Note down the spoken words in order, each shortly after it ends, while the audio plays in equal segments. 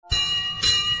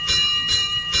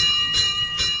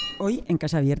Hoy en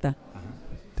Casa Abierta.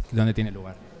 ¿Dónde tiene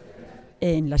lugar?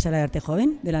 En la Sala de Arte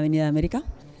Joven de la Avenida de América.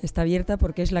 Está abierta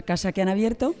porque es la casa que han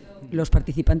abierto los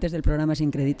participantes del programa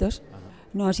Sin Créditos.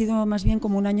 No, ha sido más bien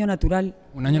como un año natural.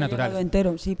 Un año natural.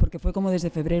 Entero, sí, porque fue como desde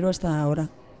febrero hasta ahora.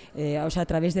 A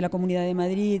través de la Comunidad de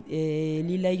Madrid,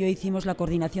 Lila y yo hicimos la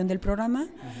coordinación del programa,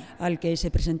 al que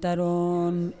se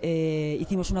presentaron,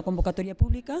 hicimos una convocatoria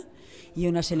pública y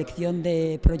una selección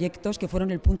de proyectos que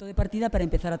fueron el punto de partida para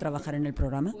empezar a trabajar en el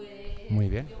programa. Muy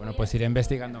bien, bueno, pues iré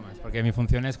investigando más, porque mi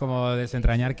función es como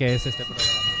desentrañar qué es este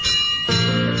programa.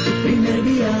 Tu primer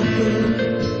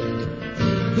viaje,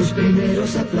 tus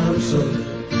primeros aplausos,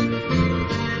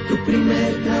 tu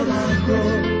primer trabajo,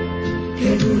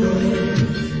 qué duro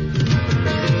es.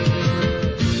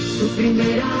 Tu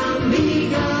primera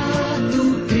amiga,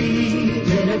 tu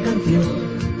primera canción,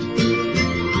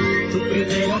 tu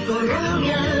primera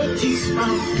colonia, chispas,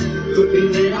 tu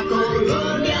primera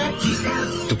colonia,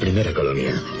 chispas. Tu primera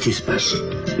colonia, chispas,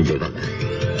 de verdad.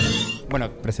 Bueno,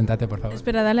 preséntate, por favor.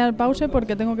 Espera, dale al pause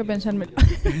porque tengo que pensármelo.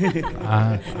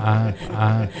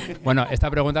 Bueno, esta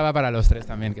pregunta va para los tres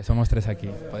también, que somos tres aquí.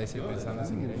 Podéis ir pensando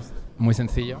si queréis. Muy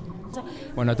sencillo.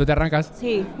 Bueno, ¿tú te arrancas?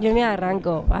 Sí, yo me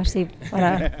arranco, así.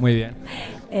 Para... Muy bien.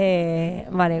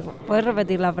 Vale, ¿puedes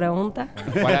repetir la pregunta?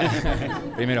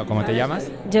 Primero, ¿cómo te llamas?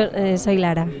 Yo soy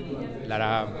Lara.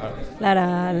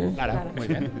 Lara, muy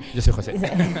bien. Yo soy José.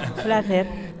 Placer.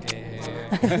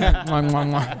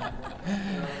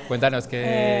 Cuéntanos,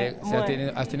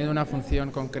 ¿has tenido una función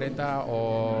concreta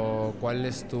o cuál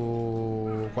ha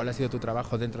sido tu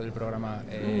trabajo dentro del programa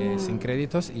Sin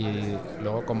Créditos y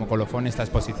luego como colofón esta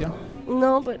exposición?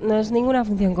 No, pues no es ninguna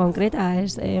función concreta.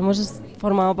 Hemos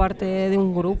formado parte de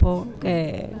un grupo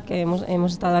que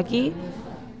hemos estado aquí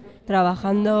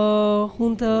trabajando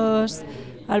juntos.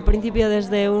 Al principio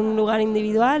desde un lugar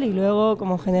individual y luego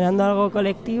como generando algo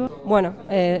colectivo. Bueno,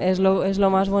 es lo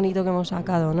más bonito que hemos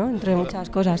sacado, ¿no? Entre muchas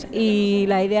cosas. Y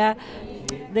la idea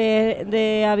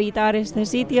de habitar este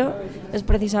sitio es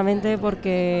precisamente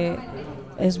porque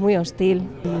es muy hostil.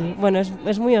 Y, bueno,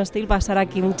 es muy hostil pasar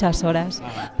aquí muchas horas,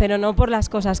 pero no por las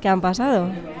cosas que han pasado.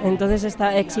 Entonces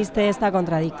existe esta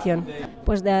contradicción.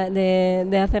 Pues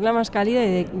de hacerla más cálida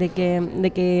y de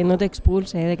que no te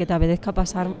expulse, de que te apetezca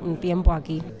pasar un tiempo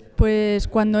aquí. Pues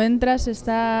cuando entras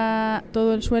está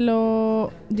todo el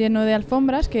suelo lleno de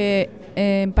alfombras que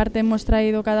en parte hemos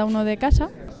traído cada uno de casa.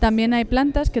 También hay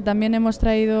plantas que también hemos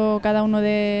traído cada uno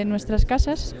de nuestras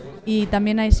casas y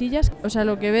también hay sillas. O sea,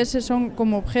 lo que ves son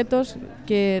como objetos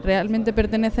que realmente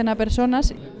pertenecen a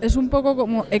personas. Es un poco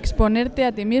como exponerte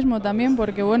a ti mismo también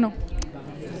porque, bueno,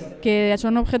 que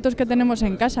son objetos que tenemos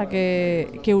en casa,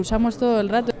 que usamos todo el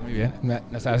rato. Muy bien.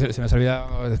 Se me ha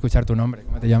olvidado de escuchar tu nombre.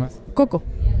 ¿Cómo te llamas? Coco.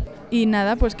 Y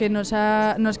nada, pues que nos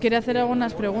quiere hacer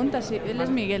algunas preguntas. Sí, él es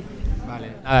Miguel. Vale.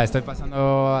 Nada, estoy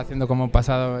haciendo como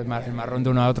pasado el marrón de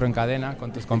uno a otro en cadena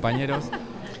con tus compañeros.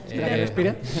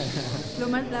 Respira.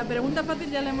 La pregunta fácil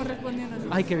ya la hemos respondido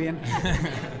nosotros. Ay, qué bien.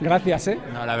 Gracias, ¿eh?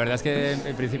 No, la verdad es que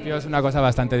en principio es una cosa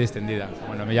bastante distendida.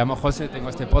 Bueno, me llamo José, tengo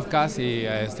este podcast y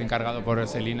estoy encargado por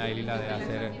Selina y Lila de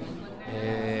hacer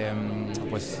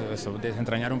pues eso,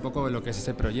 desentrañar un poco lo que es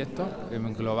ese proyecto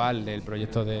global del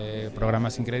proyecto de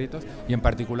programas sin créditos y en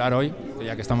particular hoy,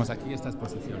 ya que estamos aquí, esta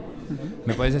exposición.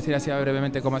 ¿Me puedes decir así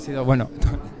brevemente cómo ha sido? Bueno,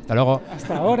 hasta luego.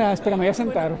 Hasta ahora, espera, me voy a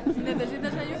sentar.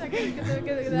 ¿Necesitas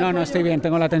ayuda? No, estoy bien,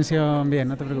 tengo la tensión bien,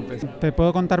 no te preocupes. Te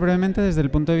puedo contar brevemente desde el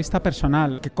punto de vista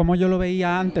personal, que como yo lo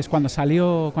veía antes, cuando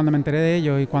me enteré de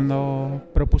ello y cuando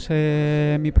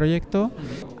propuse mi proyecto,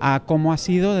 a cómo ha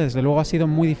sido, desde luego ha sido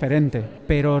muy diferente,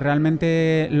 pero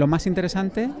realmente lo más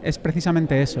interesante es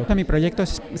precisamente eso. Mi proyecto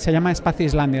se llama Espacio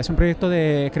Islandia, es un proyecto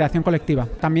de creación colectiva,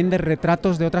 también de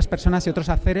retratos de otras personas y otros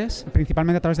haceres,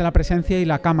 principalmente a través de la presencia y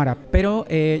la cámara, pero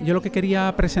yo lo que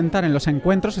quería presentar en los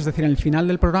encuentros, es decir, en el final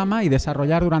del programa y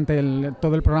desarrollar durante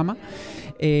todo el programa,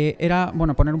 era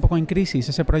poner un poco en crisis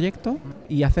ese proyecto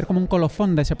y hacer como un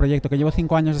colofón de ese proyecto que llevo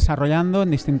 5 años desarrollando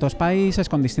en distintos países,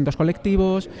 con distintos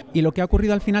colectivos, y lo que ha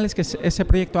ocurrido al final es que ese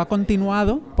proyecto ha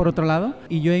continuado, por otro lado,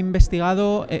 y yo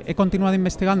he continuado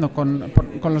investigando con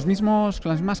las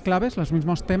mismas claves, los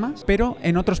mismos temas, pero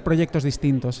en otros proyectos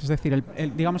distintos. Es decir,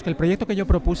 digamos que el proyecto que yo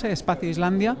propuse, Espacio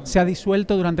Islandia, se ha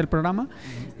disuelto durante el programa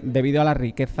debido a la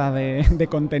riqueza de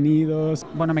contenidos.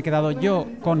 Bueno, me he quedado yo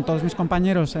con todos mis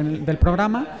compañeros del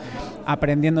programa,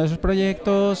 aprendiendo de esos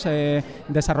proyectos,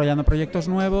 desarrollando proyectos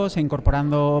nuevos e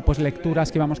incorporando pues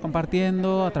lecturas que íbamos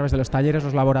compartiendo a través de los talleres,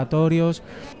 los laboratorios.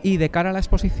 Y de cara a la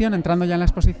exposición, entrando ya en la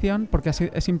exposición, porque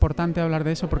es importante hablar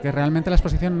de eso, porque realmente la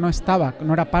exposición no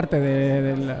era parte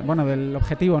del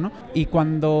objetivo, ¿no? Y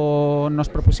cuando nos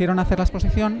propusieron hacer la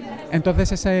exposición,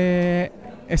 entonces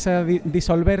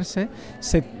disolverse,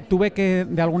 tuve que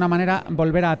de alguna manera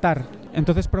volver a atar.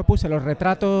 Entonces propuse los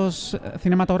retratos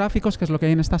cinematográficos, que es lo que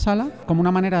hay en esta sala, como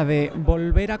una manera de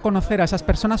volver a conocer a esas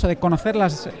personas o de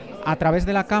conocerlas a través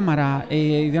de la cámara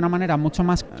y de una manera mucho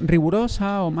más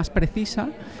rigurosa o más precisa.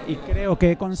 Y creo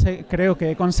que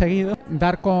he conseguido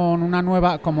dar con una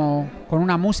nueva, como con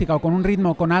una música o con un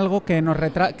ritmo, con algo que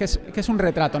es un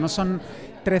retrato. No son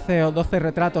 13 o 12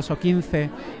 retratos o 15,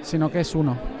 sino que es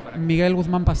uno. Miguel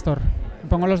Guzmán Pastor.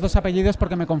 Pongo los dos apellidos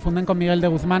porque me confunden con Miguel de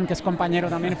Guzmán, que es compañero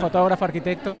también, fotógrafo,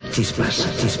 arquitecto. Chispas.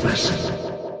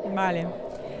 Vale,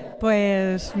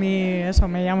 pues me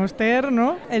llamo Esther,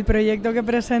 ¿no? El proyecto que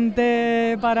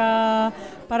presenté para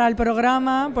el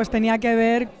programa pues tenía que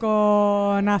ver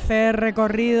con hacer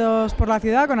recorridos por la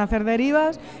ciudad, con hacer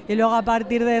derivas y luego a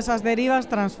partir de esas derivas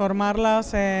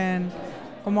transformarlas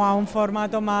como a un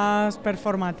formato más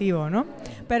performativo, ¿no?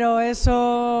 Pero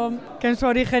eso, que en su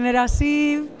origen era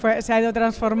así, se ha ido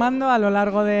transformando a lo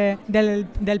largo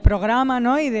del programa,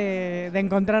 ¿no? Y de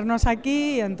encontrarnos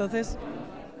aquí, y entonces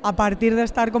a partir de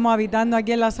estar como habitando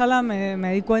aquí en la sala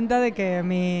me di cuenta de que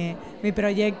mi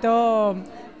proyecto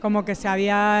como que se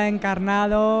había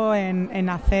encarnado en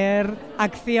hacer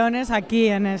acciones aquí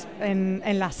en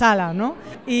la sala, ¿no?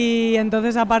 Y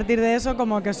entonces a partir de eso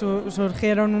como que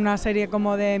surgieron una serie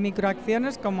como de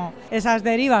microacciones, como esas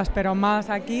derivas, pero más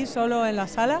aquí, solo en la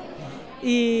sala.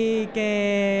 Y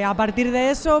que a partir de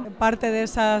eso, parte de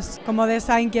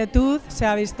esa inquietud se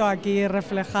ha visto aquí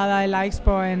reflejada en la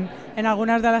expo en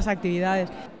algunas de las actividades.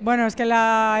 Bueno, es que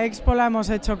la expo la hemos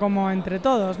hecho como entre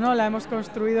todos, ¿no? La hemos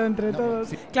construido entre todos.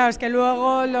 Sí. Claro, es que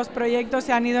luego los proyectos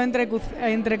se han ido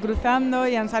entrecruzando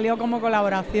y han salido como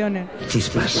colaboraciones.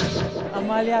 Chispas.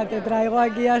 Amalia, te traigo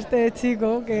aquí a este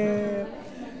chico que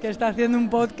está haciendo un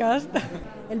podcast.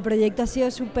 El proyecto ha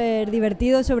sido súper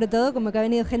divertido, sobre todo como que ha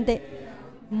venido gente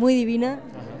muy divina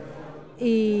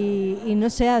y no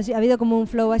sé, ha habido como un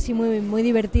flow así muy, muy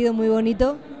divertido, muy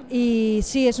bonito. Y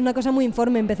sí, es una cosa muy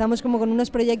informe, empezamos como con unos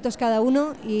proyectos cada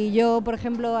uno y yo, por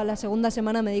ejemplo, a la segunda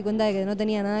semana me di cuenta de que no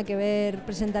tenía nada que ver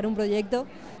presentar un proyecto.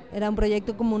 Era un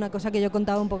proyecto como una cosa que yo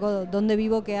contaba un poco dónde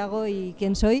vivo, qué hago y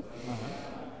quién soy.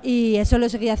 Y eso lo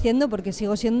seguí haciendo porque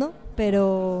sigo siendo,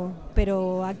 pero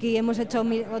aquí hemos hecho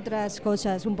otras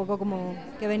cosas, un poco como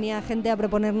que venía gente a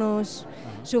proponernos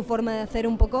su forma de hacer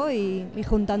un poco y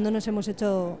juntándonos hemos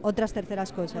hecho otras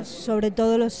terceras cosas. Sobre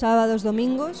todo los sábados,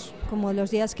 domingos, como los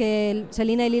días que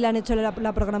Selina y Lila han hecho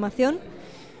la programación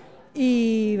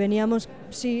y veníamos,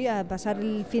 sí, a pasar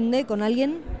el finde con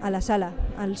alguien a la sala,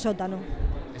 al sótano.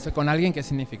 ¿Eso con alguien qué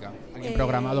significa? ¿Alguien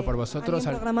programado por vosotros?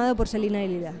 Alguien programado por Selina y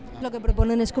Lila. Lo que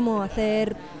proponen es como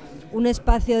hacer un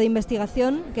espacio de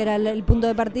investigación, que era el punto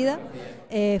de partida,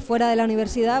 fuera de la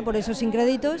universidad, por eso sin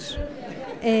créditos,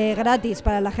 gratis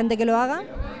para la gente que lo haga,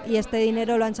 y este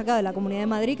dinero lo han sacado de la Comunidad de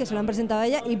Madrid, que se lo han presentado a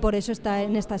ella, y por eso está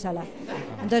en esta sala.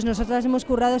 Entonces nosotras hemos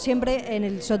currado siempre en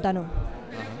el sótano,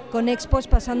 con expos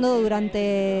pasando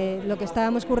durante lo que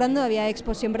estábamos currando, había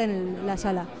expos siempre en la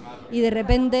sala. Y de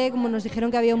repente, como nos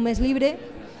dijeron que había un mes libre,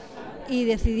 y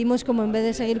decidimos, como en vez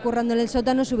de seguir currando en el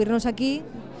sótano, subirnos aquí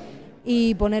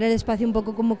y poner el espacio un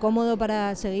poco como cómodo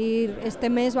para seguir. Este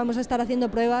mes vamos a estar haciendo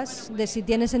pruebas de si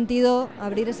tiene sentido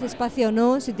abrir este espacio o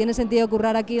no, si tiene sentido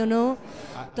currar aquí o no.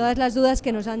 Todas las dudas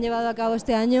que nos han llevado a cabo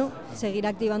este año, seguir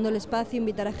activando el espacio,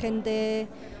 invitar a gente,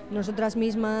 nosotras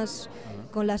mismas,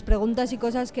 con las preguntas y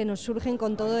cosas que nos surgen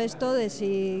con todo esto de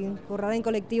si currar en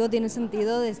colectivo tiene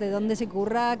sentido, desde dónde se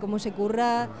curra, cómo se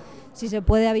curra, si se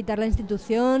puede habitar la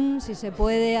institución, si se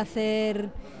puede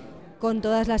hacer con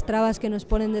todas las trabas que nos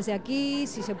ponen desde aquí,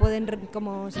 si se pueden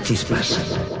como... Chispas.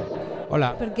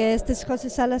 Hola. Porque este es José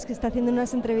Salas, que está haciendo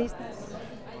unas entrevistas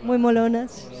muy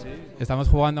molonas. Sí. Estamos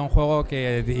jugando a un juego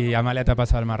y Amalia te ha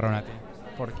pasado el marrón a ti.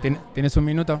 ¿Tienes un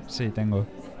minuto? Sí, tengo.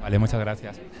 Vale, muchas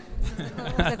gracias.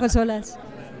 Os dejo solas.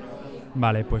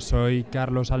 Vale, pues soy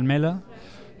Carlos Almela.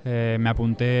 Me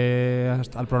apunté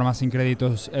al programa Sin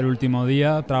Créditos el último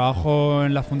día. Trabajo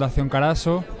en la Fundación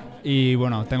Caraso y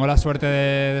bueno, tengo la suerte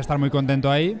de estar muy contento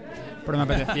ahí, pero me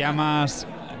apetecía más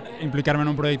implicarme en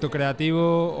un proyecto creativo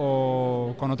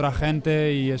o con otra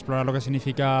gente y explorar lo que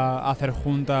significa hacer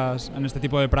juntas en este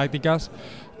tipo de prácticas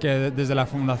que desde la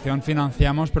Fundación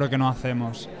financiamos pero que no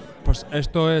hacemos. Pues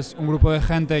esto es un grupo de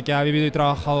gente que ha vivido y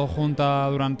trabajado junta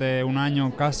durante un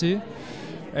año casi.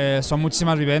 Son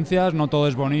muchísimas vivencias, no todo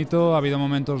es bonito, ha habido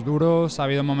momentos duros, ha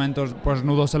habido momentos pues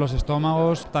nudos en los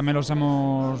estómagos, también los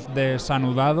hemos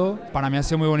desanudado. Para mí ha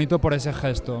sido muy bonito por ese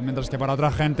gesto, mientras que para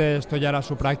otra gente esto ya era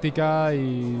su práctica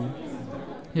y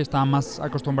y estaban más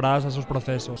acostumbradas a esos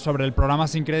procesos. Sobre el programa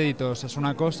Sin Créditos es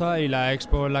una cosa y la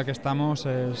expo en la que estamos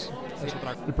es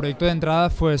otra. El proyecto de entrada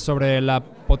fue sobre la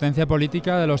potencia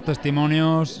política de los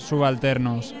testimonios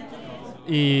subalternos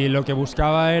y lo que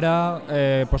buscaba era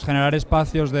pues generar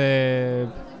espacios de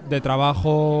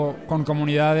trabajo con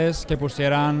comunidades que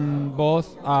pusieran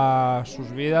voz a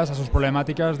sus vidas, a sus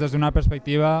problemáticas desde una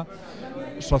perspectiva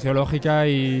sociológica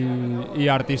y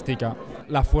artística.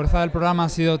 La fuerza del programa ha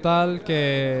sido tal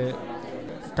que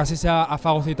casi se ha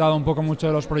fagocitado un poco mucho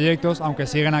de los proyectos, aunque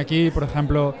siguen aquí. Por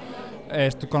ejemplo,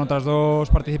 con otras dos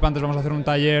participantes vamos a hacer un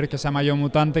taller que se llama Yo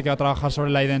Mutante, que va a trabajar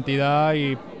sobre la identidad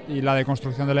y la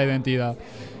deconstrucción de la identidad,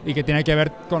 y que tiene que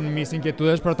ver con mis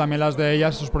inquietudes, pero también las de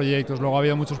ellas, sus proyectos. Luego ha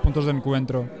habido muchos puntos de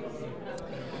encuentro.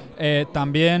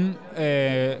 También,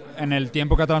 en el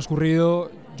tiempo que ha transcurrido,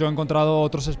 yo he encontrado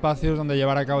otros espacios donde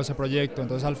llevar a cabo ese proyecto,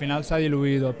 entonces al final se ha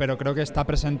diluido, pero creo que está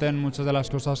presente en muchas de las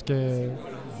cosas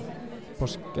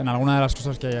en alguna de las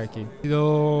cosas que hay aquí. Ha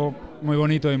sido muy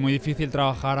bonito y muy difícil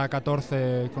trabajar a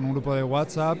 14 con un grupo de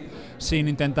WhatsApp sin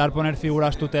intentar poner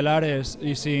figuras tutelares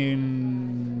y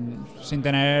sin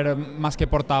tener más que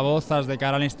portavozas de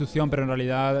cara a la institución, pero en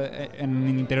realidad en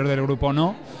el interior del grupo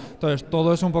no. Entonces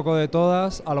todo es un poco de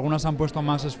todas, algunas han puesto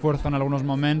más esfuerzo en algunos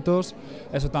momentos,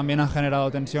 eso también ha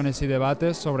generado tensiones y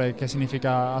debates sobre qué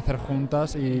significa hacer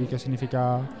juntas y qué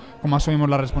significa, cómo asumimos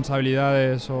las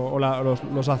responsabilidades o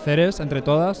los haceres entre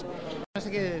todas. No sé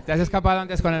qué, ¿te has escapado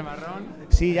antes con el marrón?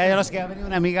 Sí, ya lo sé, que ha venido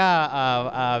una amiga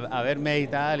a verme y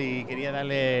tal, y quería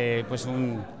darle pues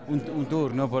un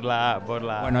tour, ¿no? por la...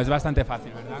 Bueno, es bastante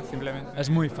fácil, ¿verdad? Simplemente. Es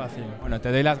muy fácil. Bueno, te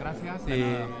doy las gracias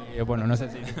y bueno, no sé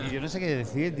si... Y yo no sé qué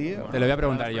decir, tío. Te lo voy a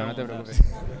preguntar yo, no te preocupes.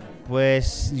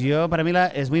 Pues para mí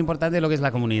es muy importante lo que es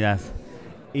la comunidad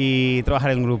y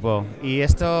trabajar en grupo. Y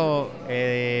esto,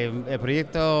 el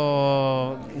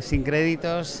proyecto Sin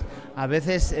Créditos, a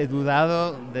veces he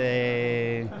dudado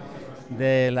de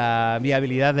la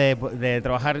viabilidad de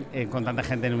trabajar con tanta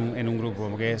gente en un grupo,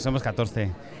 porque somos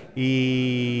 14.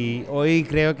 Y hoy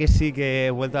creo que sí que he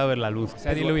vuelto a ver la luz. Se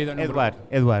ha diluido en un grupo.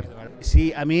 Edward.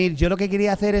 Sí, a mí yo lo que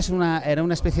quería hacer era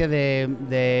una especie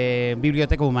de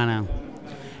biblioteca humana.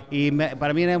 Y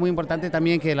para mí era muy importante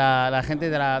también que la gente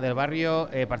del barrio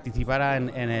participara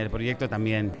en el proyecto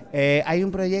también. Hay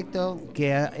un proyecto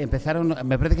que empezaron,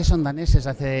 me parece que son daneses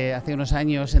hace unos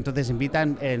años, entonces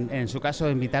invitan, en su caso,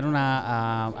 invitaron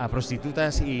a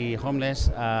prostitutas y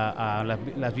homeless a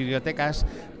las bibliotecas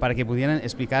para que pudieran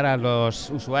explicar a los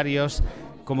usuarios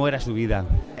cómo era su vida.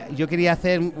 Yo quería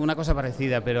hacer una cosa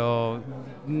parecida, pero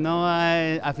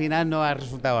al final no ha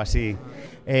resultado así.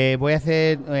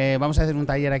 Vamos a hacer un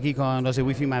taller aquí con los de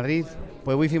Wi-Fi Madrid.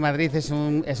 Pues Wi-Fi Madrid es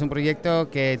un proyecto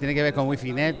que tiene que ver con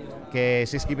Wi-Fi Net, que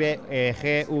se escribe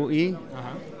GUI.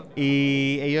 Ajá.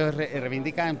 Y ellos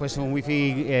reivindican pues un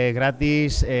wifi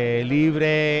gratis,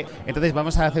 libre. Entonces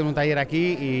vamos a hacer un taller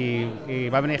aquí y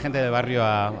va a venir gente del barrio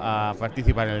a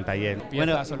participar en el taller.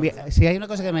 Bueno, sí, hay una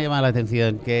cosa que me ha llamado la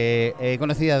atención, que he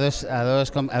conocido a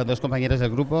dos compañeros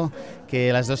del grupo,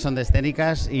 que las dos son de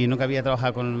escénicas y nunca había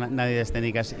trabajado con nadie de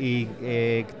escénicas, y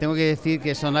tengo que decir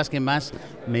que son las que más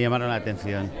me llamaron la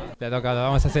atención. Te ha tocado,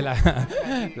 vamos a hacer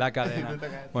la cadena.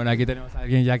 Bueno, aquí tenemos a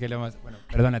alguien ya que lo hemos... Bueno,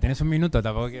 perdona, ¿tienes un minuto?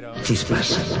 Tampoco quiero...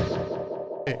 Chispas.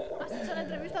 Has hecho la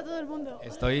entrevista a todo el mundo.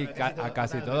 Estoy a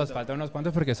casi todos, faltan unos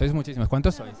cuantos porque sois muchísimos.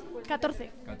 ¿Cuántos sois?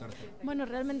 14. Bueno,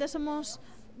 realmente somos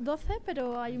 12,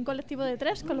 pero hay un colectivo de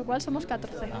 3, con lo cual somos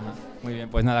 14. Ajá. Muy bien,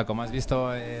 pues nada, como has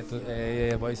visto,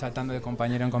 voy saltando de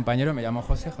compañero en compañero. Me llamo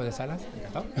José Salas,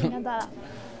 encantado. Encantada.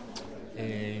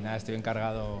 Y nada, estoy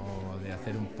encargado de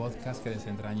hacer un podcast que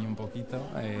desentrañe un poquito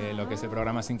lo que es el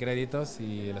programa Sin Créditos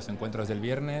y los encuentros del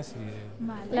viernes.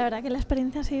 Vale. La verdad que la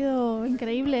experiencia ha sido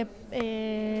increíble.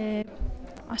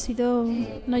 Ha sido,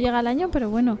 no llega al año, pero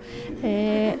bueno,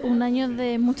 un año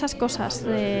de muchas cosas,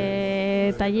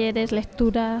 de talleres,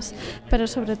 lecturas, pero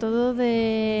sobre todo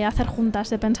de hacer juntas,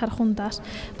 de pensar juntas.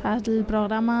 O sea, el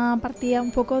programa partía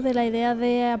un poco de la idea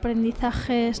de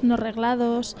aprendizajes no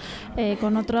reglados,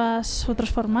 con otros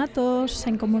formatos,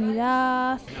 en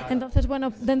comunidad. Entonces,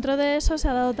 bueno, dentro de eso se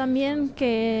ha dado también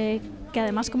que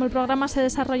además, como el programa se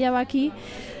desarrollaba aquí,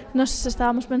 nos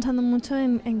estábamos pensando mucho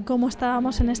en cómo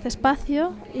estábamos en este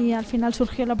espacio, y al final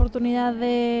surgió la oportunidad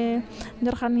de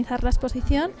organizar la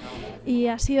exposición, y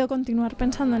ha sido continuar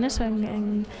pensando en eso,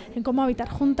 en cómo habitar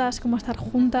juntas, cómo estar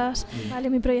juntas. Vale,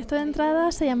 mi proyecto de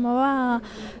entrada se llamaba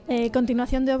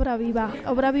Continuación de Obra Viva.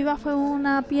 Obra Viva fue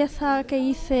una pieza que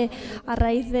hice a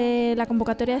raíz de la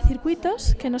convocatoria de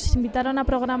circuitos, que nos invitaron a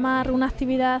programar una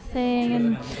actividad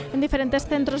en diferentes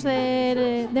centros de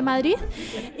de Madrid,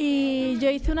 y yo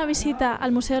hice una visita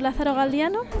al Museo Lázaro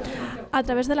Galdiano a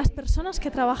través de las personas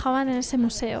que trabajaban en ese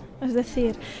museo. Es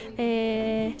decir...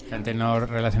 gente no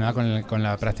relacionada con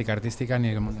la práctica artística ni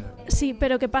el mundo. Sí,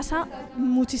 pero que pasa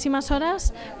muchísimas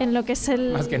horas en lo que es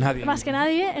el... Más que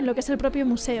nadie, en lo que es el propio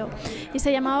museo. Y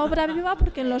se llamaba Obra Viva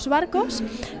porque en los barcos,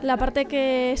 la parte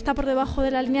que está por debajo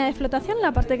de la línea de flotación,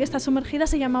 la parte que está sumergida,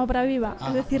 se llama Obra Viva.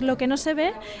 Es decir, lo que no se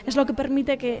ve es lo que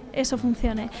permite que eso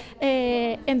funcione.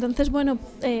 Entonces, bueno,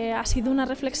 ha sido una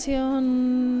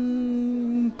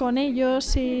reflexión con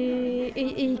ellos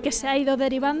y que se ha ido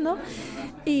derivando,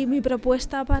 y mi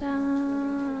propuesta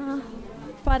para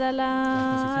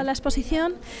la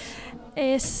exposición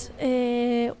es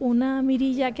una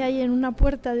mirilla que hay en una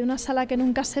puerta de una sala que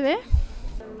nunca se ve.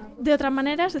 De otra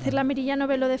manera, es decir, la mirilla no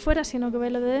ve lo de fuera, sino que ve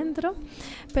lo de dentro,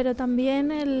 pero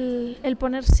también el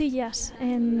poner sillas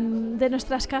de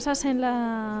nuestras casas en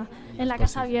la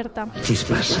casa abierta.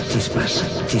 Chispas,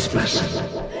 chispas, chispas.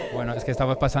 Bueno, es que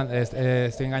estamos pasando,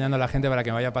 estoy engañando a la gente para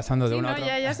que vaya pasando de uno a otro.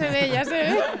 Ya se ve.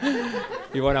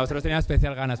 Y bueno, vosotros teníais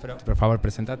especial ganas, pero por favor,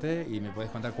 preséntate y me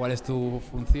puedes contar cuál es tu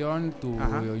función, tu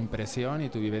impresión y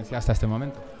tu vivencia hasta este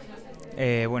momento.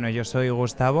 Bueno, yo soy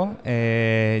Gustavo,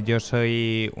 yo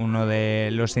soy uno de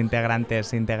los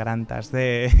integrantas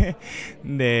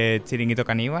de Chiringuito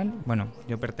Caníbal. Bueno,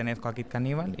 yo pertenezco a Kid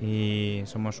Caníbal y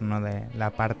somos uno de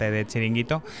la parte de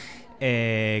Chiringuito,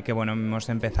 que bueno, hemos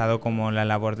empezado como la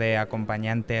labor de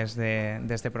acompañantes de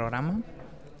este programa.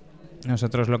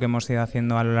 Nosotros lo que hemos ido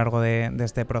haciendo a lo largo de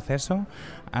este proceso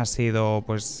ha sido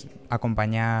pues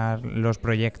acompañar los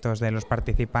proyectos de los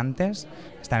participantes,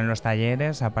 estar en los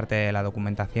talleres, aparte de la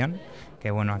documentación, que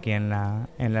bueno, aquí en la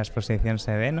exposición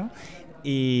se ve, ¿no?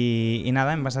 Y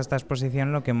nada, en base a esta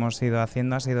exposición lo que hemos ido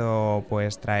haciendo ha sido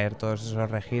pues traer todos esos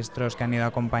registros que han ido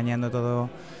acompañando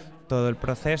todo el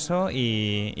proceso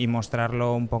y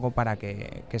mostrarlo un poco para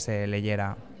que se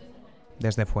leyera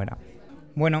desde fuera.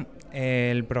 Bueno,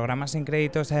 el programa Sin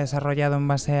Créditos se ha desarrollado en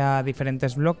base a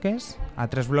diferentes bloques, a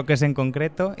 3 bloques en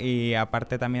concreto, y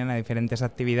aparte también a diferentes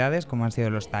actividades como han sido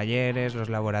los talleres, los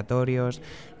laboratorios,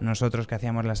 nosotros que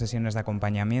hacíamos las sesiones de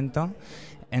acompañamiento.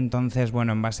 Entonces,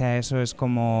 bueno, en base a eso es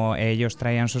como ellos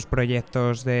traían sus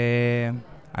proyectos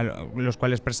los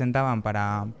cuales presentaban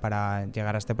para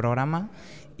llegar a este programa,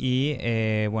 y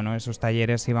bueno, esos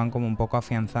talleres iban como un poco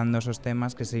afianzando esos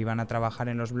temas que se iban a trabajar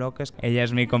en los bloques. Ella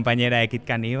es mi compañera de Kid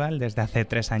Caníbal desde hace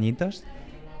 3 añitos.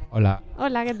 Hola.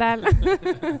 Hola, ¿qué tal?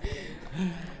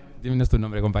 Dímenos tu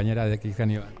nombre, compañera de Kid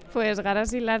Caníbal. Pues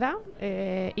Garas y Lara,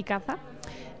 y Caza.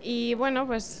 Y bueno,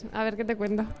 pues a ver qué te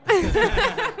cuento.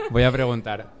 Voy a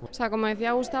preguntar. O sea, como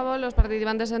decía Gustavo, los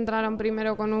participantes entraron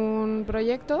primero con un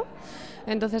proyecto.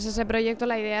 Entonces ese proyecto,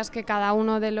 la idea es que cada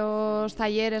uno de los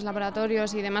talleres,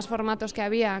 laboratorios y demás formatos que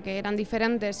había, que eran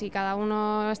diferentes y cada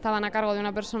uno estaban a cargo de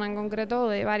una persona en concreto o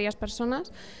de varias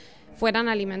personas, fueran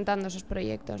alimentando esos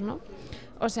proyectos, ¿no?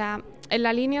 O sea, en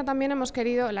la línea también hemos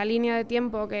querido, la línea de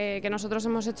tiempo que nosotros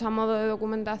hemos hecho a modo de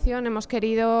documentación, hemos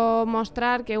querido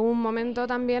mostrar que hubo un momento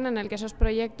también en el que esos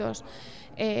proyectos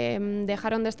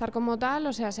dejaron de estar como tal,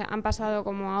 o sea, se han pasado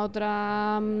como a otro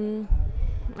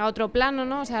plano,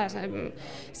 ¿no? O sea,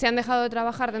 se han dejado de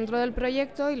trabajar dentro del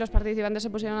proyecto y los participantes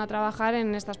se pusieron a trabajar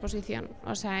en esta exposición,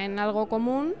 o sea, en algo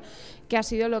común, que ha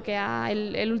sido lo que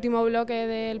el último bloque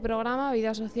del programa,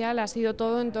 Vida Social, ha sido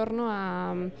todo en torno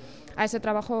a ese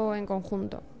trabajo en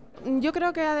conjunto. Yo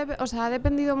creo que ha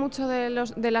dependido mucho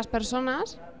de las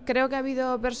personas. Creo que ha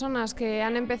habido personas que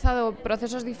han empezado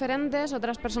procesos diferentes,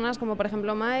 otras personas como por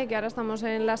ejemplo Mae, que ahora estamos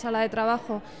en la sala de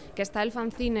trabajo, que está el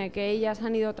fanzine, que ellas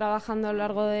han ido trabajando a lo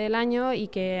largo del año y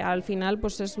que al final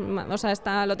pues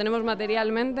lo tenemos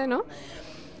materialmente, ¿no?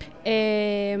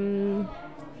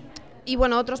 Y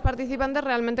bueno, otros participantes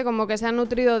realmente como que se han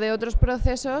nutrido de otros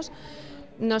procesos.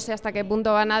 No sé hasta qué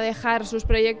punto van a dejar sus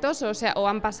proyectos, o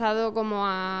han pasado como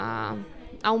a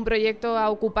un proyecto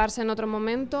a ocuparse en otro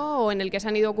momento o en el que se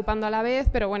han ido ocupando a la vez,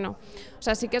 pero bueno, o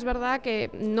sea, sí que es verdad que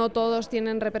no todos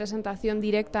tienen representación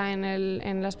directa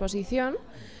en la exposición,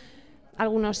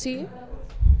 algunos sí,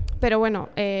 pero bueno,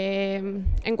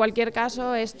 en cualquier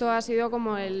caso esto ha sido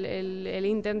como el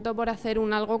intento por hacer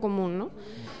algo común, ¿no?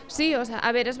 Sí, o sea,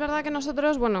 a ver, es verdad que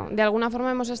nosotros, bueno, de alguna forma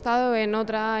hemos estado en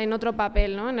otro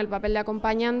papel, ¿no? En el papel de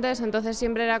acompañantes, entonces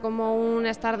siempre era como un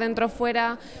estar dentro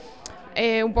fuera,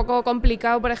 un poco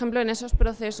complicado, por ejemplo, en esos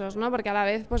procesos, ¿no? Porque a la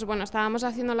vez, pues bueno, estábamos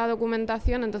haciendo la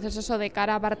documentación, entonces eso de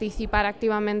cara a participar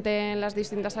activamente en las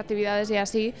distintas actividades y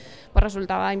así, pues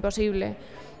resultaba imposible.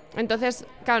 Entonces,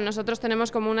 claro, nosotros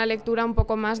tenemos como una lectura un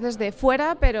poco más desde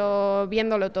fuera, pero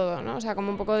viéndolo todo, ¿no? O sea,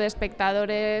 como un poco de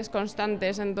espectadores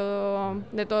constantes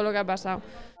de todo lo que ha pasado.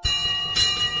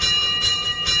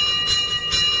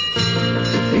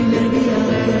 Primer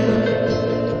viaje,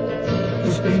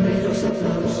 tus primeros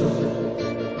aplausos.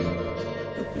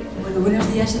 Bueno,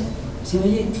 buenos días. ¿Se me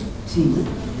oye? Sí.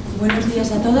 Buenos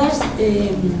días a todas.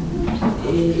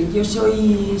 Yo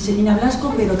soy Selina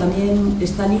Blasco, pero también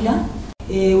está Lila.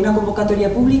 Una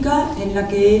convocatoria pública en la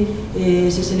que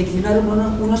se seleccionaron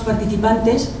unos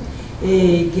participantes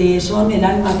que son el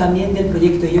alma también del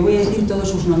proyecto. Yo voy a decir todos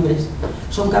sus nombres.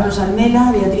 Son Carlos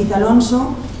Almela, Beatriz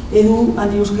Alonso, Edu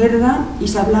Andrius Gerda,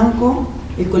 Isa Blanco,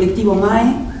 el colectivo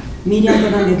MAE, Miriam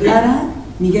Fernández Lara,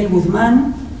 Miguel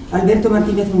Guzmán, Alberto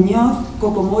Martínez Muñoz,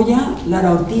 Coco Moya,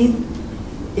 Lara Ortiz,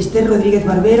 Esther Rodríguez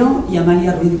Barbero y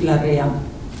Amalia Ruiz Larrea.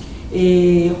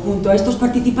 Junto a estos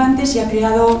participantes se ha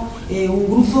creado un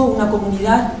grupo, una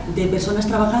comunidad de personas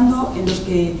trabajando en los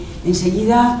que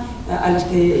a las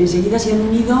que enseguida se han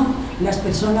unido las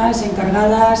personas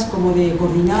encargadas como de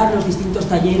coordinar los distintos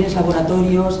talleres,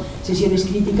 laboratorios, sesiones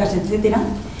críticas, etc.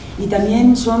 Y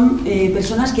también son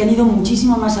personas que han ido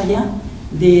muchísimo más allá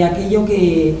de aquello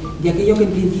que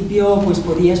en principio pues,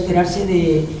 podía esperarse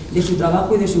de su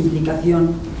trabajo y de su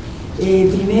implicación.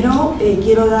 Primero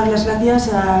quiero dar las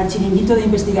gracias al Chiringuito de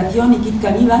Investigación y Kit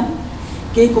Caníbal,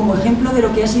 que como ejemplo de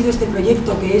lo que ha sido este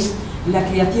proyecto, que es la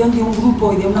creación de un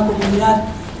grupo y de una comunidad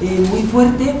muy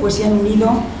fuerte, pues se han unido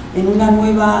en una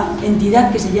nueva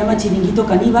entidad que se llama Chiringuito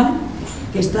Caníbal,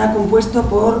 que está compuesto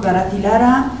por Garazi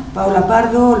Lara, Paula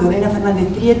Pardo, Lorena Fernández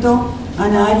Prieto,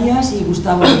 Ana Arias y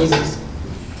Gustavo Nieves.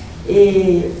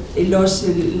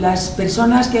 Las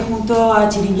personas que junto a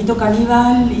Chiringuito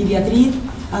Caníbal y Beatriz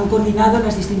han coordinado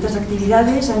las distintas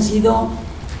actividades han sido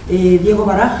Diego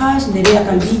Barajas, Nerea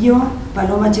Calvillo,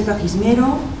 Paloma Checa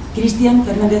Gismero, Cristian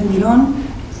Fernández Mirón,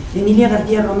 Emilia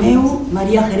García Romeu,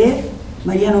 María Jerez,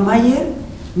 Mariano Mayer,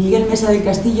 Miguel Mesa del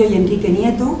Castillo y Enrique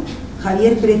Nieto,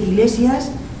 Javier Pérez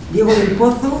Iglesias, Diego del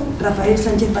Pozo, Rafael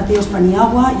Sánchez Mateos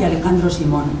Paniagua y Alejandro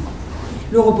Simón.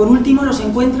 Luego, por último, los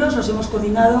encuentros los hemos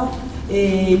coordinado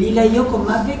Lila y yo con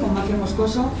Mafe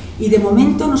Moscoso, y de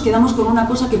momento nos quedamos con una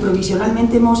cosa que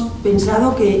provisionalmente hemos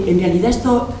pensado, que en realidad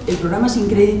el programa Sin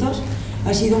Créditos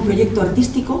ha sido un proyecto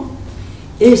artístico,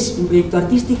 es un proyecto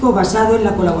artístico basado en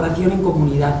la colaboración en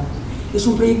comunidad. Es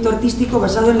un proyecto artístico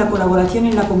basado en la colaboración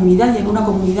en la comunidad y en una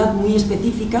comunidad muy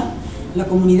específica, la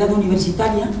comunidad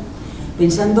universitaria,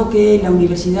 pensando que la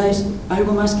universidad es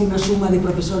algo más que una suma de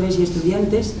profesores y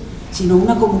estudiantes, sino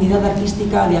una comunidad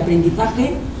artística de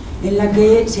aprendizaje en la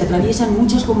que se atraviesan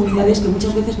muchas comunidades que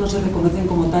muchas veces no se reconocen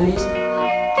como tales.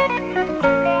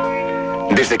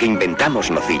 Desde que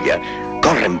inventamos nocilla,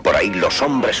 corren por ahí los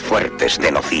hombres fuertes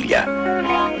de nocilla.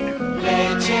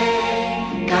 Leche,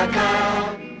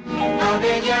 cacao,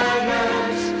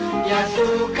 avellanas y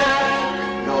azúcar,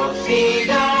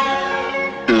 nocilla.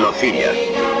 Nocilla,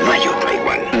 no hay otra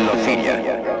igual.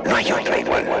 Nocilla, no hay otra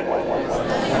igual.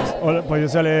 Hola, pues yo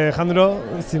soy Alejandro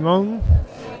Simón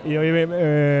y hoy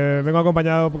vengo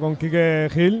acompañado con Quique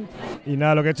Gil, y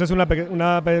nada, lo que he hecho es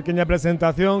una pequeña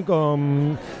presentación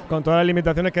con todas las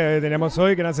limitaciones que teníamos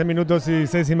hoy, que eran 6 minutos y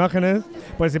 6 imágenes.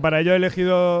 Pues si para ello he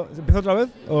elegido... ¿Empiezo otra vez?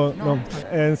 ¿O no?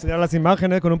 Enseñar las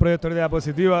imágenes con un proyector de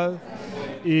diapositivas,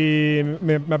 y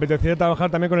me apetecía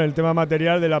trabajar también con el tema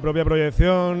material de la propia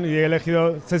proyección, y he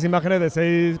elegido 6 imágenes de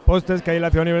 6 pósters que hay en la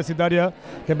ciudad universitaria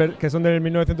que son del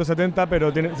 1970,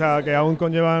 pero que aún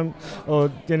conllevan o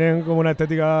tienen como una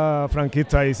estética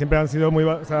franquista, y siempre han sido muy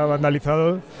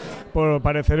vandalizados por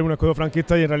parecer un escudo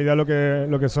franquista, y en realidad lo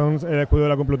que son el escudo de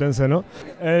la Complutense, ¿no?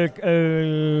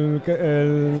 El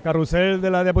carrusel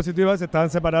de las diapositivas estaban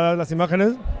separadas las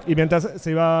imágenes, y mientras se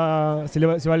iba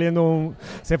leyendo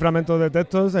 6 fragmentos de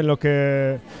texto en los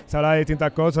que se habla de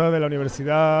distintas cosas, de la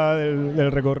universidad,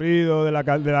 del recorrido, de la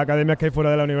academia que hay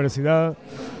fuera de la universidad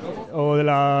o de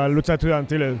las luchas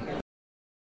estudiantiles.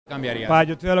 ¿Cambiaría?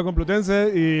 Yo estudié en la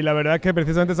Complutense, y la verdad es que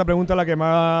precisamente esa pregunta es la que me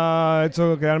ha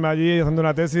hecho quedarme allí haciendo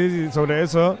una tesis sobre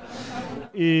eso.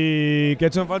 ¿Y qué he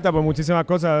hecho en falta? Pues muchísimas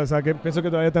cosas. O sea, que pienso que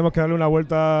todavía tenemos que darle una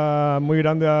vuelta muy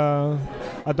grande a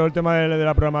todo el tema de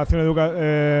la programación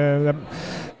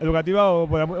educativa, o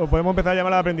podemos empezar a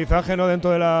llamar al aprendizaje, ¿no?,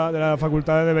 dentro de la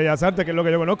Facultad de Bellas Artes, que es lo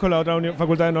que yo conozco. Las otras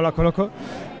facultades no las conozco.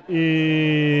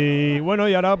 Y bueno,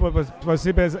 y ahora pues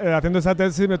sí, haciendo esa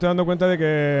tesis me estoy dando cuenta de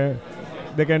que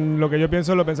lo que yo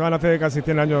pienso lo pensaban hace casi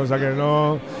 100 años, o sea que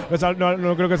no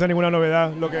creo que sea ninguna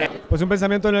novedad. Pues un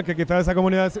pensamiento en el que quizás esa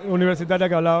comunidad universitaria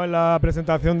que hablaba en la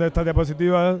presentación de estas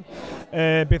diapositivas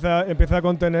empieza a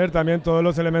contener también todos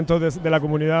los elementos de la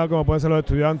comunidad, como pueden ser los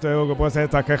estudiantes o que pueden ser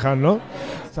estas quejas, ¿no?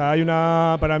 O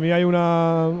sea, para mí hay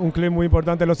un clip muy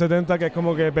importante en los 70 que es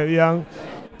como que pedían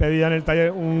pedían el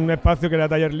taller, un espacio que era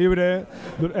taller libre,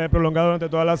 prolongado durante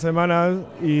todas las semanas,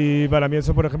 y para mí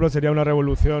eso, por ejemplo, sería una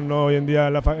revolución, ¿no? Hoy en día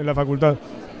en la facultad.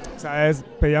 O sea,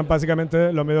 pedían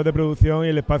básicamente los medios de producción y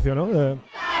el espacio, ¿no? ¡Qué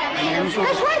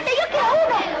suerte! ¡Yo quiero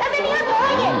uno! ¡Ha venido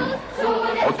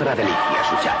otro! Otra delicia,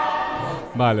 Susana.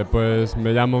 Vale, pues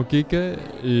me llamo Quique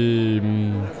y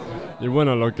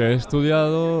bueno, lo que he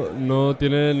estudiado no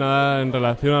tiene nada en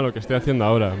relación a lo que estoy haciendo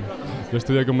ahora. Yo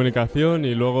estudié comunicación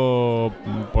y luego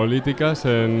políticas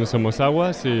en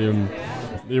Somosaguas y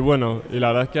bueno, y la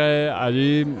verdad es que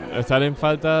allí echaba en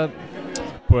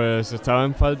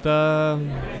falta,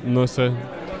 no sé.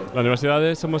 La Universidad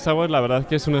de Somosaguas la verdad es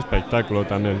que es un espectáculo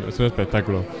también, es un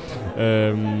espectáculo.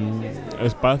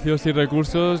 Espacios y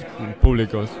recursos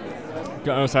públicos.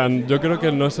 O sea, yo creo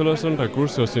que no solo son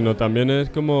recursos, sino también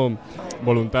es como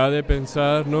voluntad de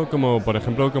pensar, ¿no? Como, por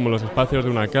ejemplo, como los espacios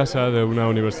de una casa, de una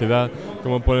universidad,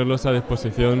 cómo ponerlos a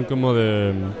disposición como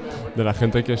de la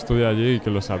gente que estudia allí y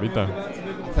que los habita.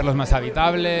 Hacerlos más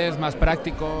habitables, más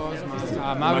prácticos, más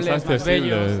amables, más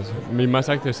bellos. Y más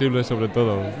accesibles sobre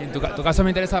todo. Y en tu caso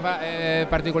me interesa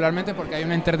particularmente porque hay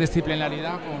una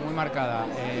interdisciplinaridad como muy marcada.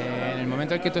 En el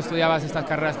momento en que tú estudiabas estas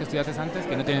carreras que estudiaste antes,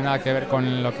 que no tienen nada que ver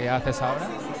con lo que haces ahora,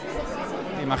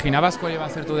 ¿te imaginabas cuál iba a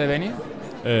ser tu devenir?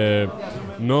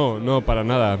 No, para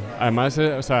nada. Además,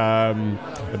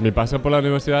 mi paso por la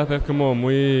universidad es como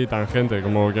muy tangente,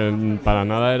 como que para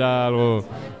nada era algo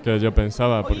que yo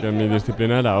pensaba, porque mi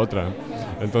disciplina era otra.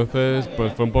 Entonces,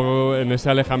 pues fue un poco en ese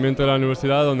alejamiento de la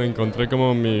universidad donde encontré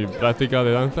como mi práctica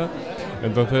de danza.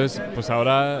 Entonces, pues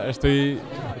ahora estoy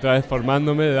otra vez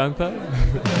formándome de danza.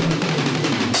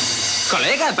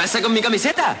 Colega, pasa con mi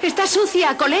camiseta. Está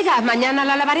sucia, colega. Mañana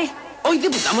la lavaré. Hoy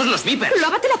debutamos los Vipers.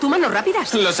 Lávatela tú, manos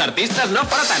rápidas. Los artistas no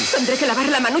frotan. Tendré que lavar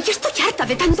la mano. Ya estoy harta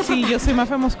de tanto frotar. Sí, yo soy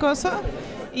Mafe Moscoso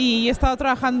y he estado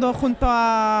trabajando junto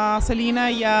a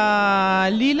Celina y a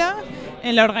Lila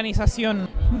en la organización.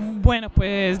 Bueno,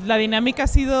 pues la dinámica ha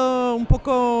sido un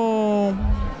poco...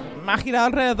 ha girado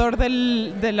alrededor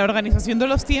de la organización de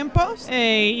los tiempos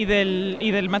y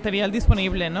del material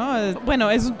disponible, ¿no? Bueno,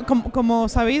 es como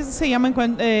sabéis, se llama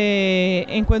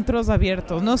encuentros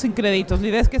abiertos, ¿no? Sin créditos. La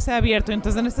idea es que sea abierto,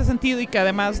 entonces en este sentido, y que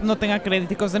además no tenga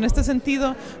créditos. En este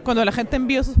sentido, cuando la gente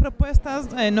envió sus propuestas,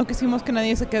 no quisimos que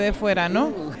nadie se quede fuera,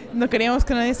 ¿no? No queríamos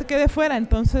que nadie se quede fuera,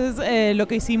 entonces lo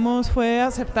que hicimos fue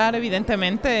aceptar,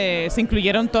 evidentemente, se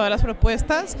incluyeron todas las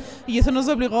propuestas y eso nos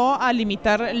obligó a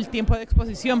limitar el tiempo de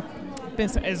exposición.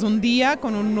 Es un día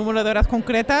con un número de horas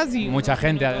concretas y mucha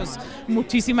gente, además.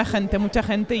 Mucha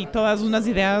gente y todas unas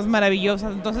ideas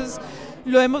maravillosas. Entonces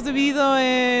lo hemos dividido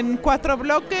en 4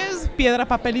 bloques: piedra,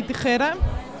 papel y tijera.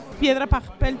 Piedra,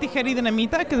 papel, tijera y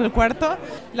dinamita, que es el cuarto.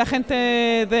 La gente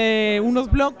de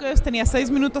unos bloques tenía 6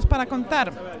 minutos para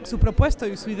contar su propuesta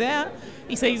y su idea,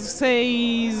 y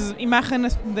 6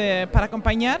 imágenes para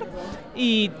acompañar,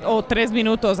 o 3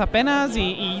 minutos apenas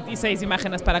y 6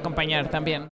 imágenes para acompañar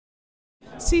también.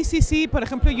 Sí. Por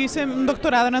ejemplo, yo hice un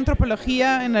doctorado en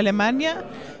antropología en Alemania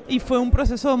y fue un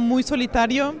proceso muy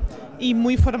solitario y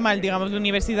muy formal, digamos. La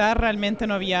universidad realmente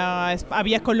no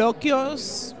había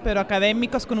coloquios, pero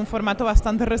académicos con un formato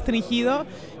bastante restringido,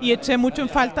 y eché mucho en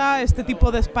falta este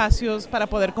tipo de espacios para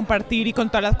poder compartir y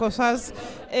contar las cosas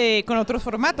con otros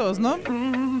formatos, ¿no?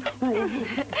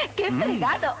 ¡Qué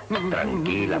fregado!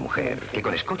 Tranquila, mujer, que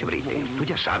con escote brille, tú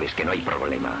ya sabes que no hay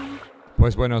problema.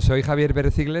 Pues bueno, soy Javier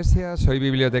Pérez Iglesias, soy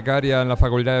bibliotecaria en la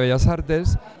Facultad de Bellas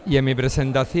Artes, y en mi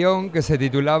presentación, que se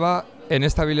titulaba "En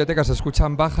esta biblioteca se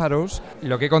escuchan pájaros",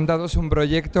 lo que he contado es un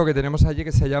proyecto que tenemos allí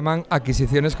que se llaman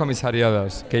adquisiciones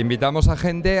comisariadas, que invitamos a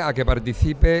gente a que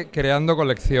participe creando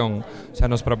colección. O sea,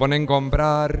 nos proponen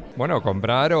comprar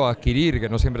o adquirir, que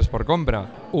no siempre es por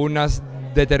compra, una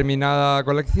determinada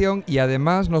colección, y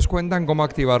además nos cuentan cómo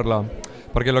activarla.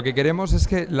 Porque lo que queremos es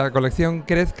que la colección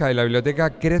crezca y la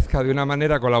biblioteca crezca de una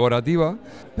manera colaborativa,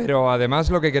 pero además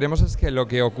lo que queremos es que lo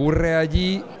que ocurre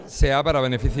allí sea para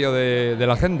beneficio de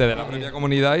la gente, de la propia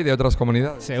comunidad y de otras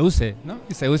comunidades. Se use, ¿no?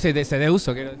 Se use y se dé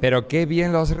uso. Pero qué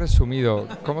bien lo has resumido.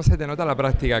 ¿Cómo se te nota la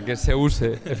práctica? Que se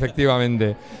use,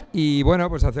 efectivamente. Y bueno,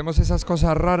 pues hacemos esas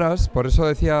cosas raras, por eso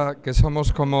decía que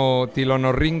somos como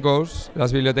tilonorringos,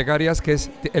 las bibliotecarias, que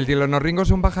el tilonorringo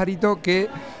es un pajarito que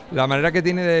la manera que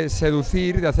tiene de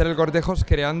seducir, de hacer el cortejo, es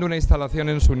creando una instalación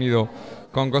en su nido,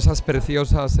 con cosas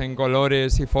preciosas en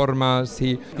colores y formas,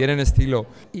 y tienen estilo.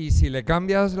 Y si le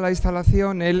cambias la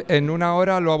instalación, él en 1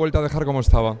 hora lo ha vuelto a dejar como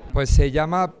estaba. Pues se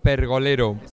llama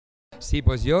pergolero. Sí,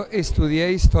 pues yo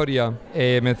estudié historia,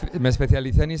 me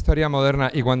especialicé en historia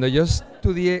moderna y cuando yo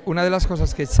estudié, una de las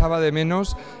cosas que echaba de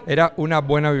menos era una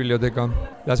buena biblioteca.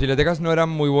 Las bibliotecas no eran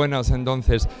muy buenas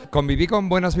entonces. Conviví con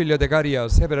buenas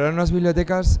bibliotecarias, pero eran unas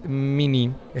bibliotecas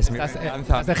mini.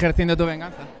 ¿Estás ejerciendo tu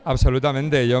venganza?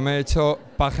 Absolutamente, yo me he hecho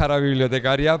pájara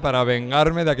bibliotecaria para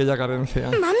vengarme de aquella carencia.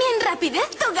 Mami, en rapidez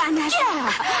tú ganas.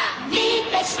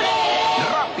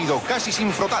 Rápido, casi sin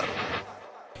frotar.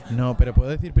 No, pero puedo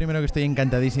decir primero que estoy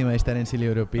encantadísima de estar en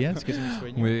Europeans, que es mi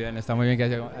sueño. Muy bien, está muy bien que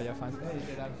haya fans.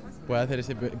 ¿Puedo hacer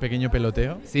ese pequeño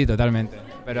peloteo? Sí, totalmente.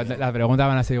 Pero las preguntas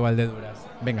van a ser igual de duras.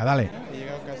 Venga, dale. He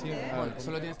llegado casi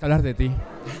solo tienes que hablar de ti.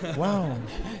 ¡Wow!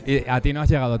 Y a ti no has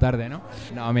llegado tarde, ¿no?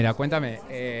 No, mira, cuéntame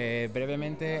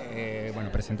brevemente,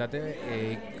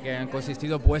 preséntate, qué han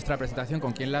consistido vuestra presentación,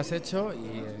 con quién la has hecho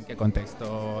y en qué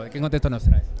contexto nos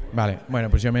traes. Vale, bueno,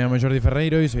 pues yo me llamo Jordi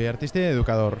Ferreiro y soy artista y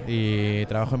educador y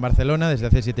trabajo en Barcelona desde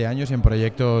hace 7 años en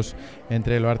proyectos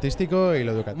entre lo artístico y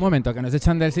lo educativo. Un momento, que nos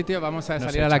echan del sitio, vamos a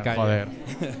salir a la calle. Joder,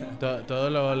 todo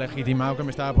lo legitimado que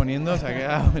me estaba poniendo se ha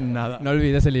quedado en nada. No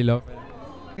olvides el hilo.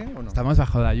 ¿Qué? ¿O no? Estás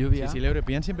bajo la lluvia. Sí,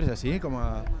 European siempre es así, como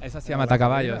es así a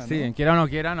matacaballos, sí, ¿no? Quiera o no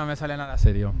quiera, no me sale nada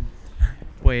serio.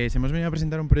 Pues hemos venido a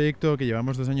presentar un proyecto que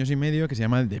llevamos 2 años y medio que se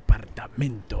llama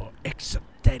Departamento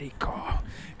Exotérico,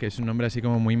 que es un nombre así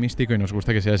como muy místico y nos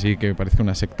gusta que sea así, que parezca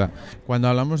una secta. Cuando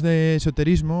hablamos de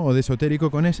esoterismo o de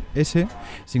esotérico con ese,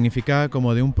 significa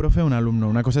como de un profe a un alumno,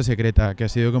 una cosa secreta, que ha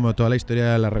sido como toda la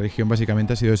historia de la religión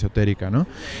básicamente ha sido esotérica, ¿no?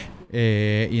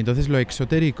 Y entonces lo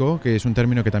exotérico, que es un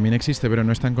término que también existe pero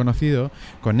no es tan conocido,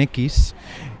 con X,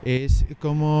 es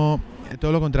como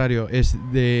todo lo contrario, es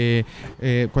de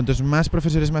cuantos más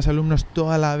profesores, más alumnos,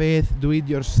 todo a la vez, do it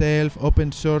yourself,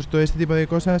 open source, todo este tipo de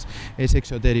cosas, es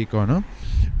exotérico, ¿no?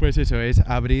 Pues eso, es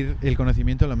abrir el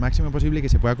conocimiento lo máximo posible y que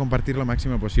se pueda compartir lo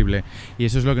máximo posible. Y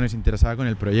eso es lo que nos interesaba con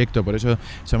el proyecto, por eso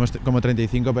somos como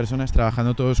 35 personas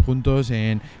trabajando todos juntos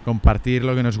en compartir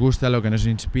lo que nos gusta, lo que nos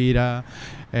inspira,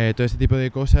 todo este tipo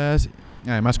de cosas.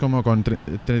 Además, como con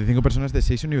 35 personas de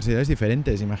 6 universidades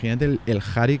diferentes. Imagínate el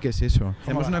jari que es eso.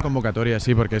 Hacemos una convocatoria,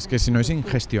 sí, porque es que si no es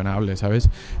ingestionable, ¿sabes?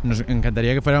 Nos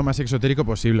encantaría que fuera lo más exotérico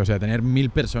posible, o sea, tener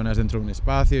 1000 personas dentro de un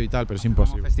espacio y tal, pero es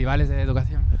imposible. ¿Festivales de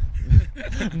educación?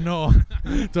 No,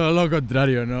 todo lo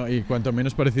contrario, ¿no? Y cuanto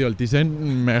menos parecido al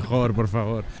Thyssen, mejor, por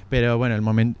favor. Pero bueno,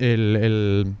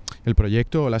 el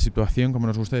proyecto o la situación, como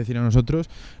nos gusta decir a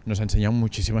nosotros, nos ha enseñado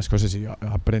muchísimas cosas y yo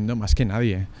aprendo más que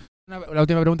nadie. La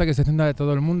última pregunta que se haciendo de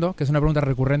todo el mundo, que es una pregunta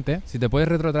recurrente, si te puedes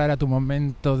retrotraer a tu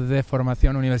momento de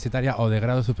formación universitaria o de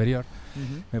grado superior,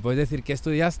 me puedes decir qué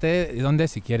estudiaste, dónde,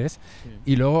 si quieres,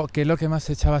 y luego qué es lo que más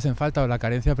echabas en falta o la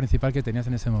carencia principal que tenías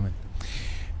en ese momento.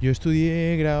 Yo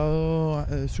estudié grado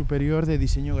superior de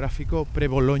diseño gráfico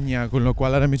pre-Boloña, con lo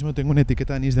cual ahora mismo tengo una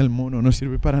etiqueta de anís del mono, no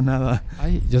sirve para nada.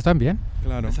 Ay, yo también.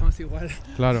 Claro. Estamos igual.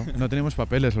 Claro, no tenemos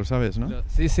papeles, lo sabes, ¿no?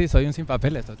 Sí, soy un sin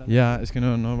papeles, total. Ya, es que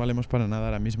no valemos para nada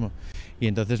ahora mismo. Y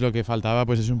entonces lo que faltaba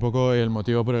pues es un poco el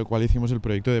motivo por el cual hicimos el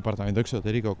proyecto de Departamento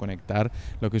Exotérico, conectar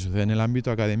lo que sucede en el ámbito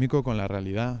académico con la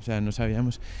realidad. O sea, no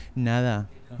sabíamos nada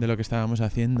de lo que estábamos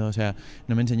haciendo, o sea,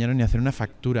 no me enseñaron ni a hacer una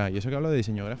factura, y eso que hablo de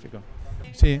diseño gráfico.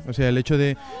 Sí, o sea, el hecho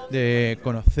de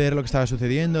conocer lo que estaba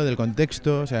sucediendo, del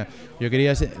contexto, o sea, yo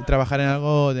quería trabajar en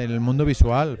algo del mundo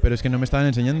visual, pero es que no me estaban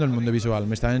enseñando el mundo visual,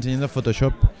 me estaban enseñando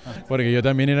Photoshop, porque yo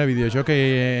también era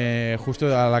videojockey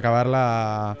justo al acabar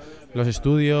los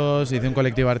estudios, hice un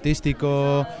colectivo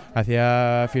artístico,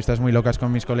 hacía fiestas muy locas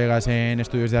con mis colegas en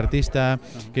estudios de artista.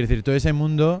 Quiero decir, todo ese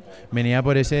mundo venía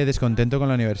por ese descontento con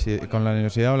la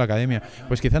universidad o la academia.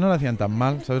 Pues quizá no lo hacían tan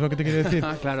mal, ¿sabes lo que te quiero decir?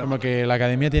 Claro. Como que la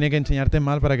academia tiene que enseñarte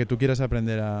mal para que tú quieras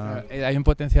aprender a... Hay un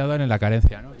potenciador en la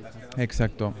carencia, ¿no?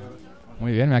 Exacto.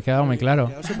 Muy bien, me ha quedado muy claro.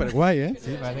 Me ha quedado súper guay, ¿eh?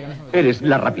 Sí, parece que no... Eres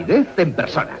la rapidez en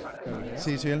persona.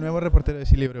 Sí, soy el nuevo reportero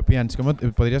de Europeans. ¿Cómo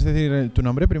podrías decir tu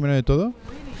nombre primero de todo?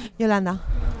 Yolanda.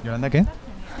 ¿Yolanda qué?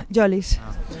 Jolis.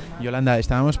 Yolanda,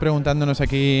 estábamos preguntándonos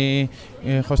aquí,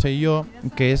 José y yo,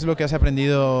 ¿qué es lo que has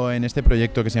aprendido en este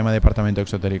proyecto que se llama Departamento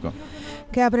Exotérico?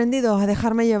 ¿Qué he aprendido? A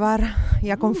dejarme llevar y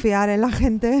a confiar en la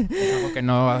gente. ¿Es algo que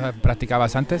no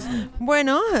practicabas antes?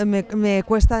 Bueno, me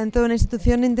cuesta dentro de una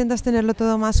institución, intentas tenerlo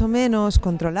todo más o menos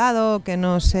controlado, que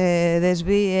no se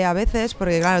desvíe a veces,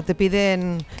 porque claro, te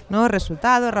piden, ¿no?,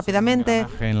 resultados rápidamente.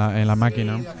 En la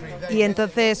máquina. Y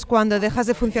entonces cuando dejas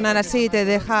de funcionar así, te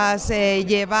dejas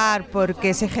llevar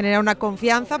porque se genera una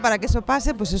confianza para que eso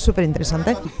pase, pues es súper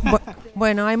interesante.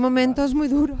 Bueno, hay momentos muy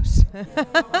duros.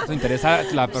 ¿Te interesa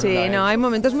Sí, no, hay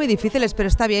momentos muy difíciles, pero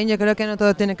está bien, yo creo que no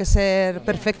todo tiene que ser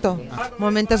perfecto.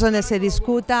 Momentos donde se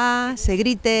discuta, se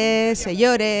grite, se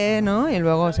llore, ¿no? Y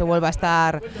luego se vuelva a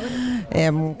estar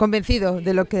convencido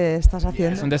de lo que estás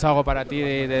haciendo. ¿Es un desahogo para ti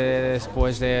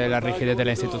después de la rigidez de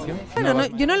la institución? Bueno, no,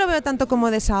 yo no lo veo tanto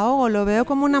como desahogo, lo veo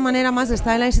como una manera más de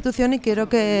estar en la institución y quiero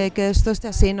que esto esté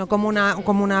así, no como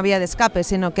una vía de escape,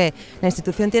 sino que la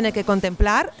institución tiene que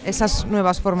contemplar esas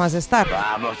nuevas formas de estar.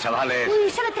 Vamos, chavales. Uy,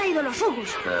 solo he traído los jugos.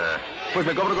 Pues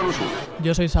me cobro con un sub.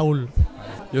 Yo soy Saúl.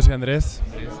 Yo soy Andrés.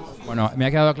 Bueno, me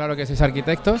ha quedado claro que sois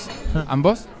arquitectos,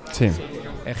 ambos. Sí.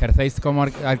 ¿Ejercéis como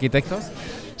arquitectos?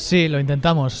 Sí, lo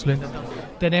intentamos.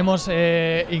 Tenemos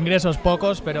ingresos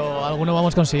pocos, pero alguno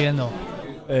vamos consiguiendo.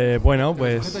 Bueno,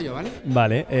 pues...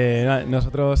 Vale,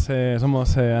 nosotros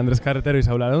somos Andrés Carretero y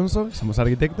Saúl Alonso, somos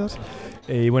arquitectos.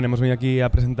 Y bueno, hemos venido aquí a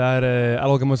presentar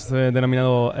algo que hemos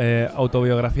denominado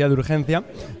autobiografía de urgencia.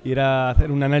 Y era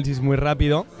hacer un análisis muy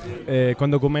rápido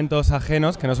con documentos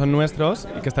ajenos que no son nuestros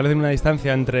y que establecen una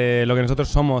distancia entre lo que nosotros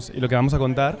somos y lo que vamos a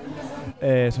contar.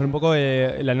 Son un poco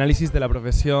el análisis de la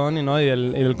profesión, ¿no? y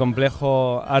el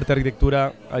complejo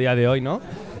arte-arquitectura a día de hoy, ¿no?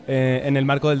 En el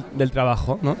marco del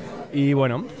trabajo, ¿no? Y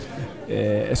bueno,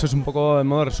 eso es un poco en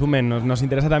modo resumen. Nos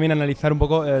interesa también analizar un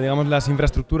poco, digamos, las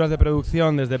infraestructuras de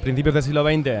producción desde principios del siglo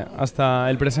XX hasta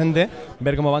el presente,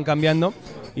 ver cómo van cambiando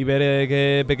y ver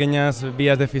qué pequeñas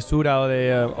vías de fisura o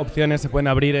de opciones se pueden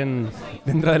abrir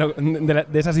dentro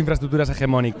de esas infraestructuras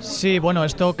hegemónicas. Sí, bueno,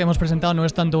 esto que hemos presentado no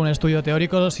es tanto un estudio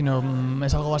teórico, sino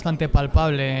es algo bastante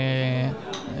palpable.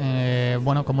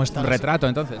 Bueno, cómo está. ¿Un retrato,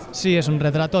 entonces? Sí, es un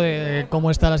retrato de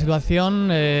cómo está la situación,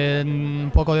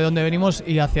 un poco de dónde venimos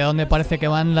y hacia dónde parece que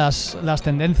van las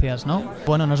tendencias, ¿no?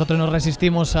 Bueno, nosotros nos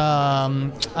resistimos a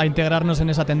integrarnos en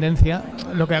esa tendencia.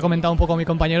 Lo que ha comentado un poco mi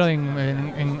compañero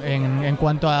en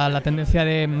cuanto a la tendencia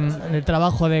del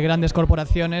trabajo de grandes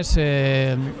corporaciones,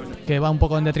 que va un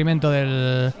poco en detrimento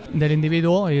del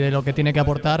individuo y de lo que tiene que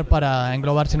aportar para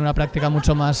englobarse en una práctica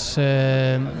mucho más,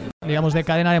 digamos, de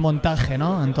cadena de montaje,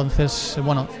 ¿no? Entonces,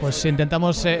 bueno, pues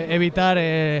intentamos evitar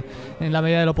en la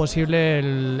medida de lo posible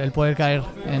el poder caer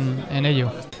en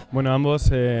ello. Bueno, ambos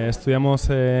estudiamos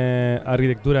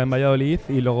arquitectura en Valladolid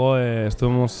y luego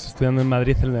estuvimos estudiando en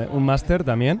Madrid un máster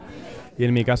también. Y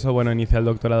en mi caso, bueno, inicié el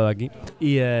doctorado aquí.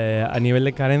 Y a nivel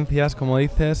de carencias, como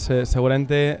dices,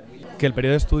 seguramente que el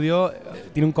periodo de estudio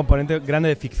tiene un componente grande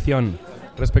de ficción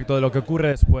respecto de lo que ocurre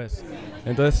después.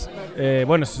 Entonces,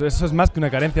 bueno, eso es más que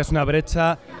una carencia, es una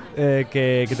brecha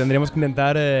que tendríamos que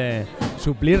intentar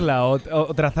suplirla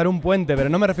o trazar un puente, pero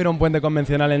no me refiero a un puente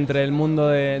convencional entre el mundo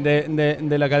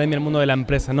de la academia y el mundo de la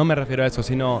empresa, no me refiero a eso,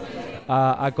 sino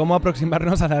a cómo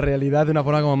aproximarnos a la realidad de una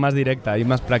forma como más directa y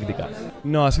más práctica.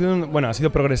 No, ha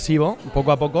sido progresivo,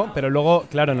 poco a poco, pero luego,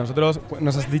 claro, nosotros,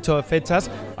 nos has dicho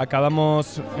fechas,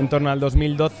 acabamos en torno al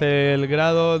 2012 el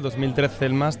grado, 2013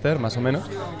 el máster, más o menos,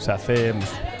 o sea, hace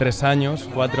 3 años,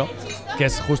 4, que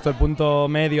es justo el punto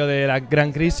medio de la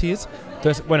gran crisis.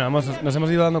 Entonces, bueno, nos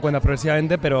hemos ido dando cuenta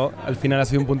progresivamente, pero al final ha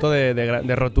sido un punto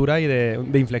de rotura y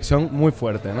de inflexión muy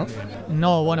fuerte, ¿no?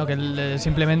 No, bueno, que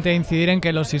simplemente incidir en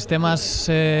que los sistemas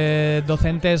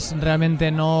docentes realmente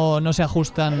no se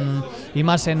ajustan, y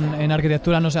más en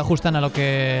arquitectura no se ajustan a lo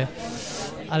que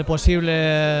la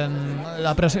posible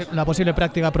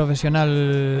práctica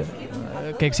profesional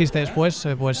que existe después,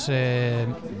 pues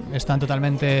están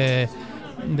totalmente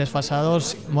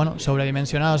desfasados, bueno,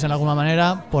 sobredimensionados en alguna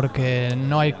manera, porque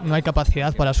no hay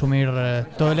capacidad para asumir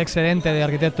todo el excedente de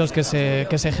arquitectos que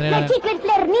se genera. Las chicles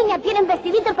Flair niña tienen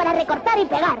vestiditos para recortar y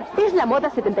pegar. Es la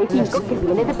moda 75 que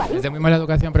viene de París. Es de muy mala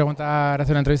educación preguntar,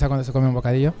 hacer una entrevista cuando se come un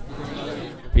bocadillo.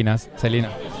 ¿Qué opinas,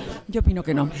 Celina? Yo opino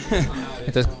que no.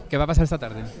 Entonces, ¿qué va a pasar esta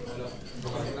tarde?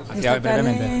 Esta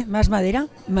tarde, más madera,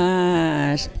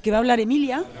 más... ¿Qué va a hablar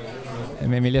Emilia?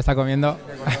 Emilia está comiendo.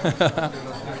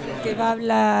 Que va a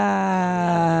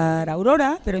hablar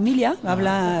Aurora, pero Emilia va a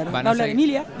hablar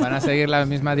Emilia. ¿Van a seguir la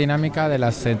misma dinámica de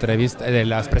las entrevistas, de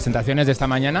las presentaciones de esta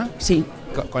mañana? Sí.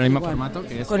 ¿Con el mismo formato?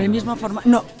 Con el mismo formato.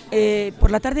 No, por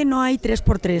la tarde no hay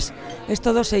 3x3, es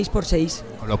todo 6x6.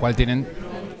 Con lo cual tienen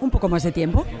un poco más de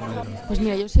tiempo. Pues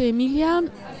mira, yo soy Emilia.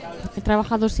 He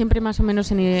trabajado siempre más o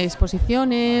menos en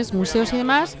exposiciones, museos y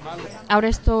demás. Ahora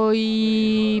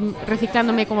estoy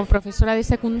reciclándome como profesora de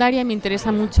secundaria y me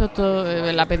interesa mucho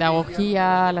la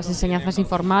pedagogía, las enseñanzas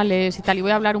informales y tal. Y voy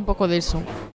a hablar un poco de eso.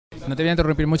 No te voy a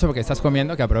interrumpir mucho porque estás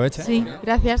comiendo, que aproveche. Sí,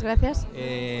 gracias.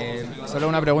 Solo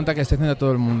una pregunta que estoy haciendo a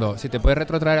todo el mundo. Si te puedes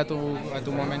retrotraer a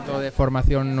tu momento de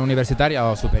formación universitaria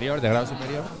o superior, de grado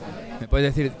superior, ¿me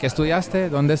puedes decir qué estudiaste,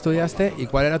 dónde estudiaste y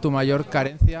cuál era tu mayor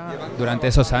carencia durante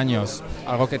esos años?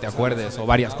 Algo que te acuerdes o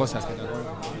varias cosas que te acuerdes.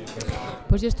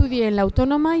 Pues yo estudié en la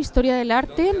Autónoma Historia del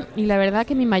Arte y la verdad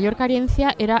que mi mayor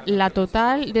carencia era la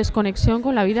total desconexión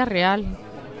con la vida real.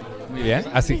 Muy bien,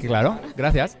 así que claro,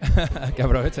 gracias. Que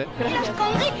aproveche. Los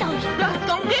conguitos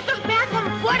me hacen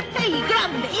fuerte y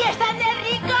grande. Y están de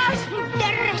ricos,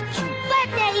 de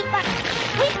rechupete y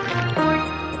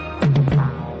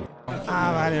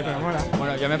Ah, vale, pero mola.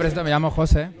 Bueno, yo me presento, me llamo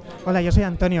José. Hola, yo soy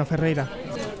Antonio Ferreira.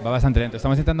 Va bastante lento.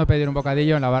 Estamos intentando pedir un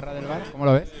bocadillo en la barra del bar. ¿Cómo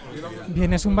lo ves?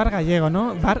 Bien, es un bar gallego,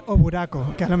 ¿no? Bar o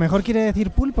buraco, que a lo mejor quiere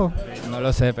decir pulpo. No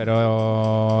lo sé,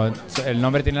 pero el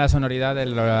nombre tiene la sonoridad de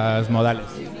los modales.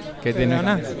 ¿Qué tiene?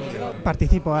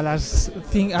 Participo a las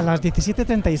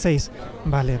 17:36.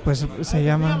 Vale, pues se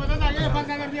llama...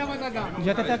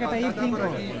 Yo te tengo que pedir 5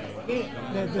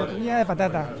 de tortilla de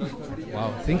patata. Wow,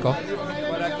 5.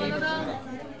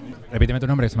 Repíteme tu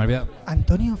nombre, se me ha olvidado.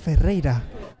 Antonio Ferreira.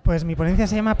 Pues mi ponencia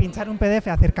se llama Pinchar un PDF,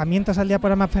 acercamientos al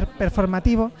diaporama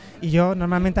performativo, y yo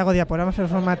normalmente hago diaporamas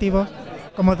performativos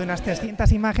como de unas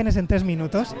 300 imágenes en 3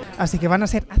 minutos. Así que van a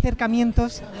ser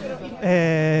acercamientos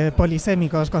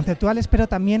polisémicos, conceptuales, pero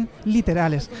también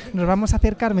literales. Nos vamos a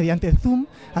acercar mediante Zoom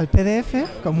al PDF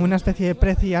como una especie de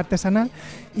preci artesanal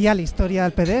y a la historia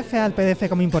del PDF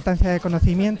como importancia de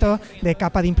conocimiento, de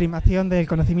capa de imprimación del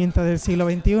conocimiento del siglo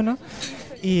XXI.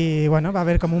 Y bueno, va a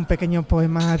haber como un pequeño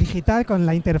poema digital con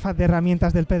la interfaz de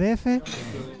herramientas del PDF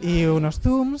y unos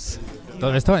zooms.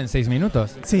 Todo esto en 6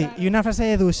 minutos. Sí, y una frase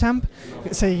de Duchamp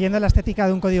siguiendo la estética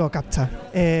de un código CAPTCHA.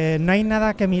 No hay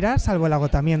nada que mirar salvo el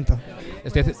agotamiento.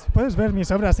 Puedes ver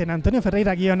mis obras en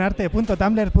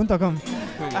antonioferreira-arte.tumblr.com.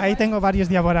 Ahí tengo varios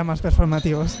diaporamas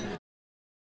performativos.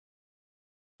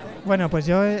 Bueno, pues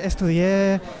yo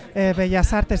estudié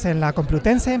Bellas Artes en la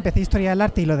Complutense, empecé Historia del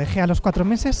Arte y lo dejé a los 4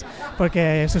 meses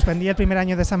porque suspendí el primer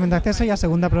año de examen de acceso y a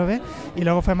segunda aprobé, y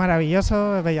luego fue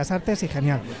maravilloso Bellas Artes y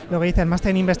genial. Luego hice el máster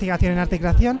en Investigación en Arte y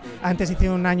Creación, antes hice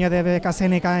un año de beca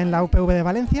Séneca en la UPV de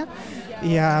Valencia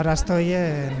y ahora estoy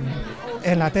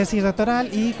en la tesis doctoral.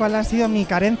 ¿Y cuál ha sido mi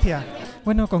carencia?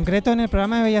 Bueno, concreto en el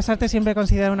programa de Bellas Artes siempre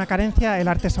considero una carencia el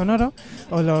arte sonoro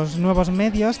o los nuevos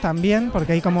medios también,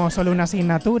 porque hay como solo una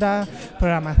asignatura,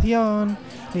 programación,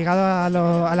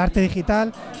 ligado al arte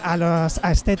digital, a los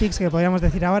aesthetics que podríamos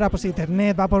decir ahora, pues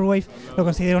Internet, Vaporwave, lo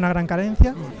considero una gran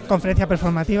carencia. Conferencia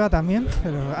performativa también,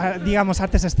 pero digamos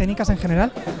artes escénicas en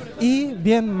general. Y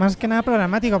bien, más que nada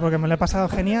programático, porque me lo he pasado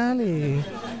genial y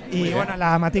bueno,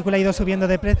 la matrícula ha ido subiendo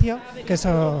de precio, que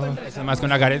eso más que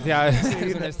una carencia, es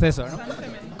un exceso, ¿no?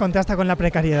 Contrasta con la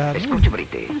precariedad. Escuche,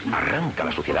 Brite, arranca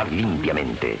la suciedad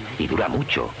limpiamente y dura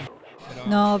mucho.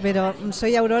 No, pero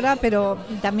soy Aurora, pero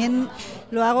también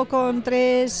lo hago con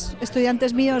 3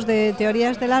 estudiantes míos de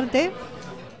teorías del arte.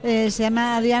 Se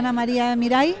llama Adriana María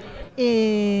Miray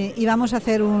y vamos a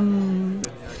hacer un...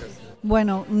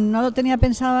 Bueno, no lo tenía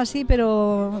pensado así,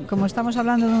 pero como estamos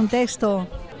hablando de un texto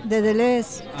de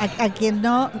Deleuze, a quien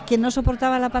no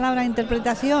soportaba la palabra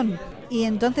interpretación, y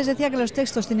entonces decía que los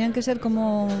textos tenían que ser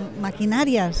como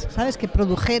maquinarias, ¿sabes? Que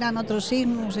produjeran otros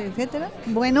signos, etcétera.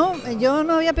 Bueno, yo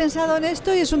no había pensado en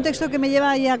esto y es un texto que me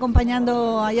lleva ahí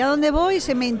acompañando allá donde voy,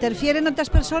 se me interfieren otras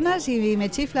personas y me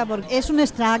chifla, porque es un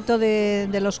extracto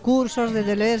de los cursos de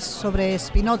Deleuze sobre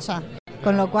Spinoza,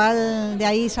 con lo cual de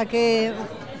ahí saqué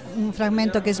un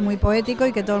fragmento que es muy poético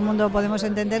y que todo el mundo podemos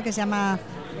entender, que se llama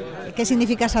 ¿qué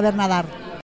significa saber nadar?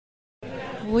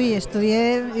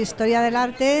 Estudié Historia del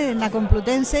Arte en la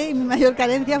Complutense y mi mayor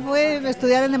carencia fue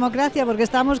estudiar en democracia, porque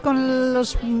estábamos con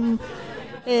los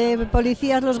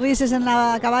policías, los grises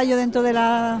a caballo dentro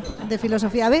de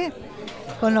Filosofía B,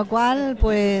 con lo cual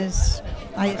pues...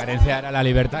 La carencia era la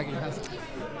libertad, quizás.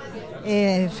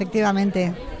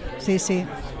 Efectivamente, sí.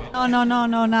 No,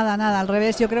 nada, al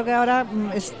revés. Yo creo que ahora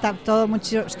está todo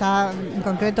está en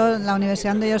concreto en la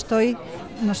universidad donde yo estoy,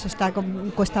 nos está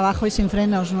cuesta abajo y sin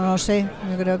frenos, no lo sé.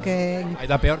 Yo creo que ahí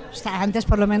está peor. Antes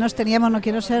por lo menos teníamos, no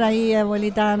quiero ser ahí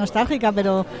abuelita nostálgica,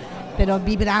 pero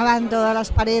vibraban todas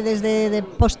las paredes de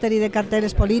póster y de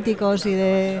carteles políticos y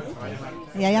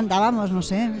ahí andábamos, no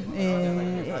sé.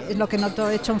 Lo que noto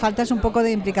hecho en falta es un poco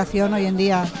de implicación hoy en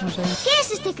día, no sé. ¿Qué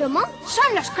es este cromo?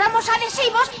 Son los cromos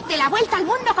adhesivos de la vuelta al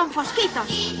mundo con Fosquitos.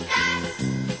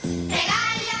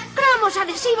 Cromos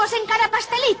adhesivos en cada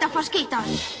pastelito,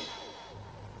 Fosquitos.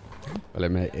 Vale,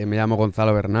 me llamo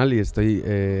Gonzalo Bernal y estoy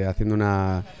haciendo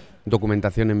una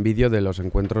documentación en vídeo de los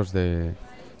encuentros de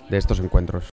estos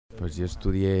encuentros. Pues yo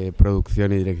estudié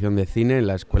producción y dirección de cine en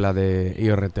la escuela de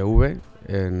IRTV,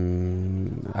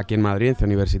 aquí en Madrid, en Ciudad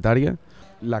Universitaria.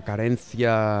 La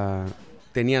carencia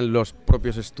tenían los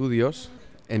propios estudios,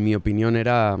 en mi opinión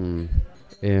era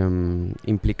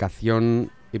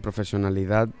implicación y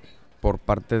profesionalidad por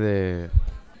parte de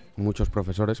muchos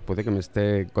profesores, puede que me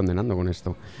esté condenando con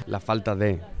esto, la falta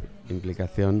de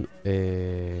implicación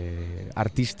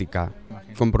artística,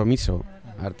 compromiso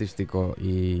artístico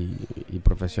y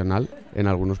profesional en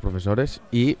algunos profesores,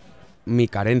 y mi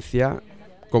carencia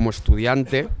como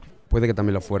estudiante puede que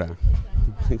también lo fuera.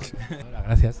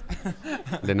 Gracias.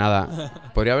 De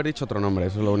nada. Podría haber dicho otro nombre,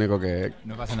 eso es lo único que...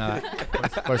 No pasa nada.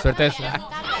 Por suerte es...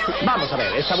 Vamos a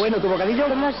ver, ¿está bueno tu bocadillo?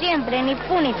 Como siempre, ni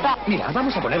fu ni fa. Mira,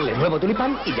 vamos a ponerle nuevo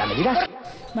tulipán y ya me dirás.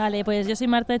 Vale, pues yo soy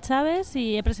Marta Chávez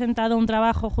y he presentado un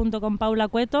trabajo junto con Paula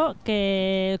Cueto,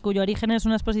 cuyo origen es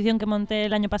una exposición que monté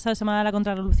el año pasado, se llama La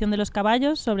Contrarrevolución de los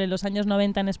Caballos, sobre los años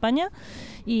 90 en España,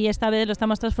 y esta vez lo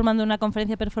estamos transformando en una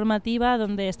conferencia performativa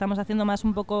donde estamos haciendo más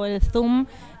un poco el zoom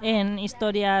en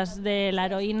historias de la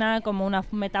heroína como una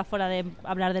metáfora de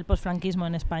hablar del posfranquismo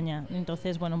en España.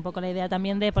 Entonces, bueno, un poco la idea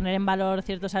también de poner en valor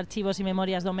ciertos archivos y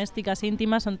memorias domésticas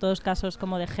íntimas, son todos casos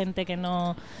como de gente que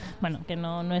no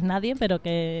es nadie, pero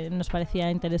que nos parecía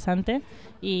interesante,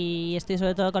 y estoy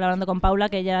sobre todo colaborando con Paula,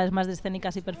 que ella es más de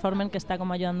escénicas y performance, que está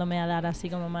como ayudándome a dar así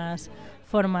como más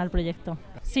forma al proyecto.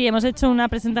 Sí, hemos hecho una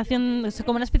presentación,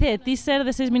 como una especie de teaser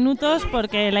de 6 minutos,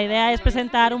 porque la idea es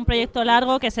presentar un proyecto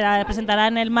largo que se presentará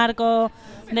en el marco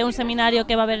de un seminario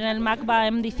que va a haber en el MACBA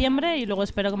en diciembre, y luego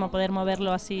espero como poder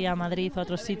moverlo así a Madrid o a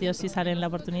otros sitios si sale en la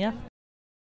oportunidad.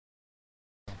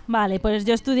 Vale, pues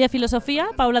yo estudié filosofía,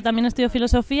 Paula también estudió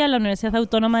filosofía en la Universidad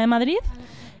Autónoma de Madrid.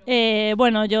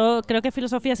 Bueno, yo creo que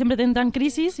filosofía siempre entra en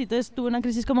crisis, y entonces tuve una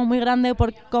crisis como muy grande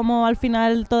por cómo al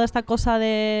final toda esta cosa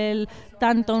del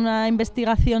tanto una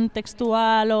investigación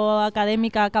textual o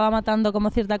académica acaba matando como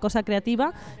cierta cosa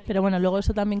creativa, pero bueno, luego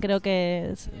eso también creo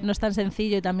que no es tan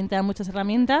sencillo y también te da muchas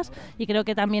herramientas, y creo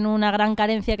que también una gran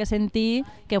carencia que sentí,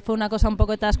 que fue una cosa un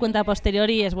poco que te das cuenta a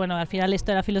posteriori, es bueno, al final la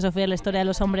historia de la filosofía es la historia de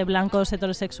los hombres blancos,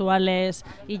 heterosexuales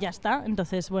y ya está.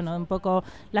 Entonces, bueno, un poco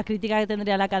la crítica que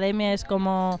tendría la academia es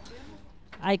como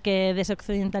hay que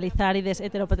desoccidentalizar y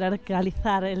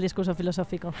desheteropatriarcalizar el discurso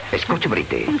filosófico. Escorcho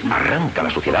Brite arranca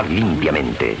la suciedad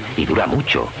limpiamente y dura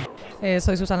mucho.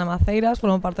 Soy Susana Maceiras,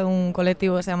 formo parte de un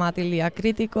colectivo que se llama Tildía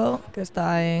Crítico, que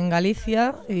está en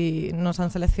Galicia, y nos han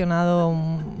seleccionado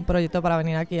un proyecto para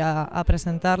venir aquí a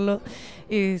presentarlo,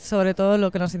 y sobre todo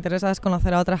lo que nos interesa es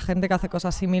conocer a otra gente que hace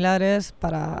cosas similares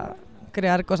para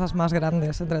crear cosas más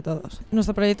grandes entre todos.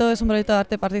 Nuestro proyecto es un proyecto de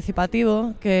arte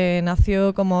participativo que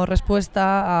nació como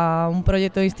respuesta a un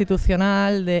proyecto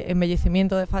institucional de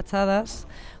embellecimiento de fachadas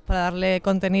para darle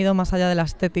contenido más allá de la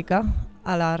estética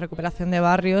a la recuperación de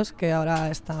barrios, que ahora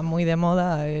está muy de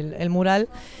moda el mural,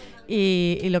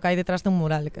 y lo que hay detrás de un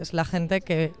mural, que es la gente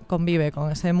que convive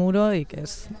con ese muro y que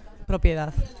es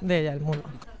propiedad de ella el muro.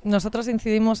 Nosotros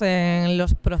incidimos en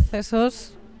los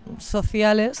procesos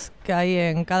sociales que hay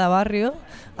en cada barrio,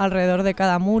 alrededor de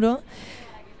cada muro,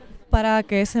 para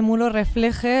que ese muro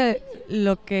refleje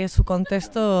lo que su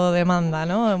contexto demanda,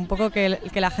 ¿no? Un poco que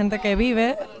la gente que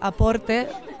vive aporte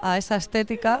a esa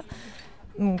estética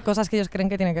cosas que ellos creen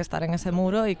que tienen que estar en ese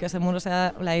muro, y que ese muro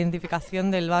sea la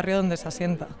identificación del barrio donde se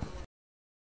asienta.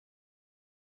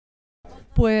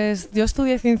 Pues yo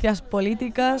estudié Ciencias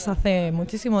Políticas hace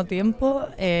muchísimo tiempo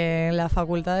en la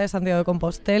Facultad de Santiago de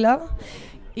Compostela,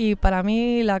 y para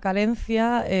mí la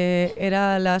carencia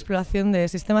era la exploración de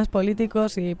sistemas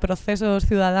políticos y procesos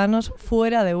ciudadanos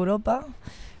fuera de Europa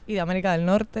y de América del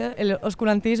Norte, el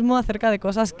oscurantismo acerca de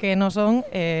cosas que no son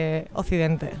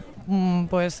Occidente.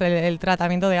 Pues el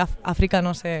tratamiento de África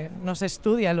no se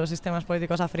estudia en los sistemas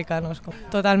políticos africanos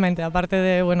totalmente, aparte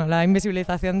de la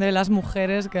invisibilización de las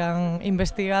mujeres que han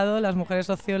investigado, las mujeres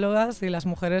sociólogas y las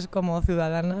mujeres como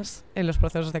ciudadanas en los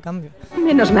procesos de cambio.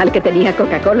 Menos mal que tenía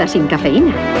Coca-Cola sin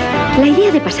cafeína. La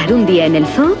idea de pasar un día en el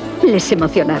zoo les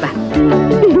emocionaba.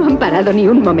 No han parado ni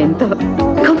un momento.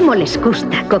 ¿Cómo les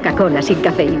gusta Coca-Cola sin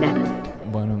cafeína?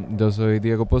 Bueno, yo soy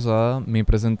Diego Posada. Mi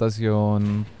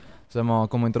presentación se llamaba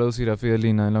Cómo introducir a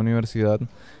Fidelina en la universidad,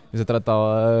 y se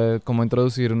trataba de cómo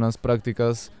introducir unas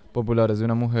prácticas populares de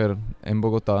una mujer en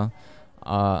Bogotá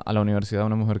a la universidad,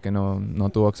 una mujer que no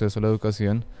tuvo acceso a la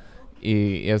educación,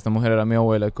 y esta mujer era mi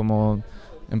abuela, como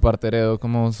en parte heredó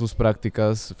como sus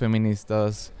prácticas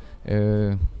feministas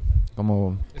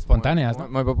como espontáneas, ¿no?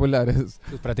 Muy populares.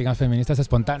 Sus prácticas feministas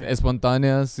espontáneas.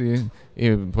 Espontáneas, sí,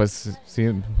 y pues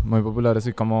sí, muy populares,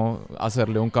 y cómo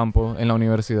hacerle un campo en la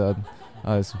universidad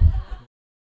a eso.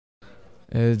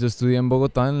 Yo estudié en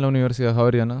Bogotá, en la Universidad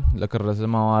Javeriana. La carrera se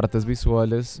llamaba Artes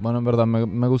Visuales. Bueno, en verdad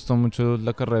me gustó mucho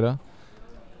la carrera.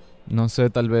 No sé,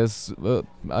 tal vez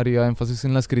haría énfasis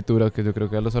en la escritura, que yo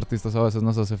creo que a los artistas a veces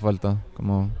nos hace falta.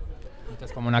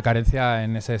 Es como una carencia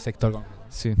en ese sector.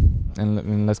 Sí,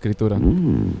 en la escritura.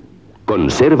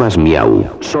 Conservas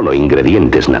Miau, solo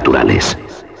ingredientes naturales.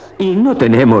 Y no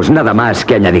tenemos nada más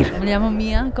que añadir. Me llamo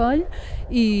Mia Coll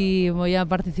y voy a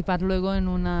participar luego en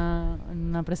una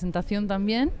presentación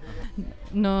también.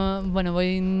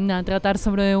 Voy a tratar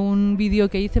sobre un vídeo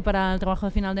que hice para el trabajo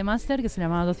de final de máster que se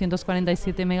llama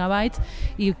 247 megabytes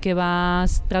y que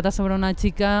trata sobre una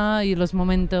chica y los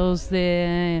momentos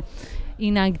de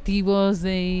inactivos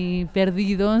y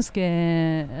perdidos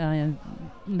que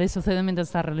le suceden mientras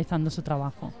está realizando su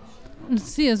trabajo.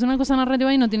 Sí, es una cosa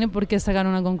narrativa y no tiene por qué sacar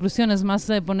una conclusión, es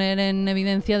más poner en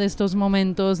evidencia de estos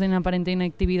momentos de aparente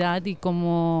inactividad y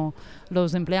cómo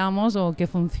los empleamos o qué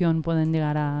función pueden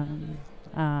llegar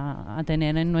a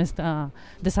tener en nuestro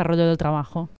desarrollo del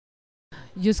trabajo.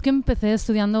 Yo es que empecé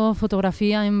estudiando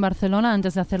fotografía en Barcelona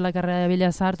antes de hacer la carrera de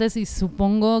Bellas Artes y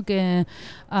supongo que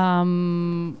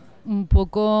un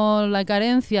poco la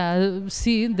carencia,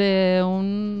 sí, de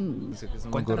un...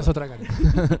 Cuéntanos otra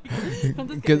carencia.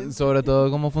 Que sobre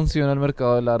todo cómo funciona el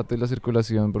mercado del arte y la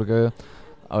circulación, porque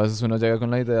a veces uno llega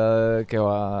con la idea de que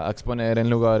va a exponer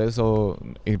en lugares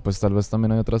y pues tal vez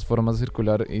también hay otras formas de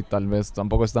circular y tal vez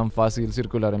tampoco es tan fácil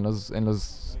circular en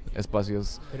los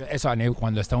espacios. Pero eso,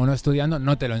 cuando está uno estudiando,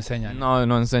 no te lo enseñan.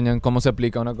 No enseñan cómo se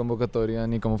aplica una convocatoria,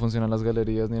 ni cómo funcionan las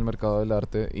galerías, ni el mercado del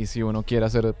arte. Y si uno quiere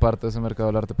hacer parte de ese mercado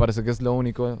del arte, parece que es lo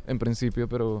único en principio,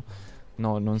 pero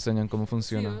no enseñan cómo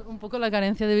funciona. Sí, un poco la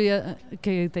carencia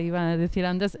que te iba a decir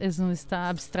antes es esta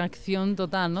abstracción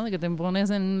total, ¿no? De que te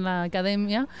pones en la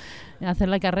academia a hacer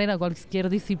la carrera, cualquier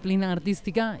disciplina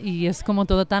artística y es como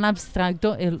todo tan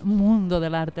abstracto el mundo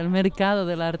del arte, el mercado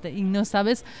del arte y no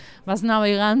sabes, vas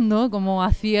navegando como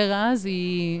a ciegas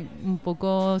y un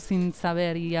poco sin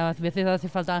saber y a veces hace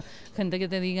falta gente que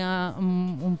te diga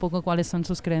un poco cuáles son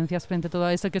sus creencias frente a todo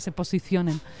eso, que se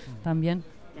posicionen también.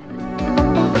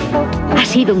 Ha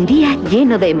sido un día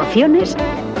lleno de emociones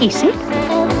y sed.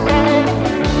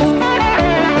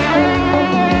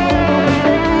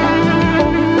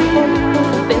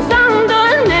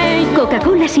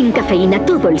 Coca-Cola sin cafeína,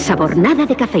 todo el sabor, nada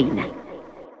de cafeína.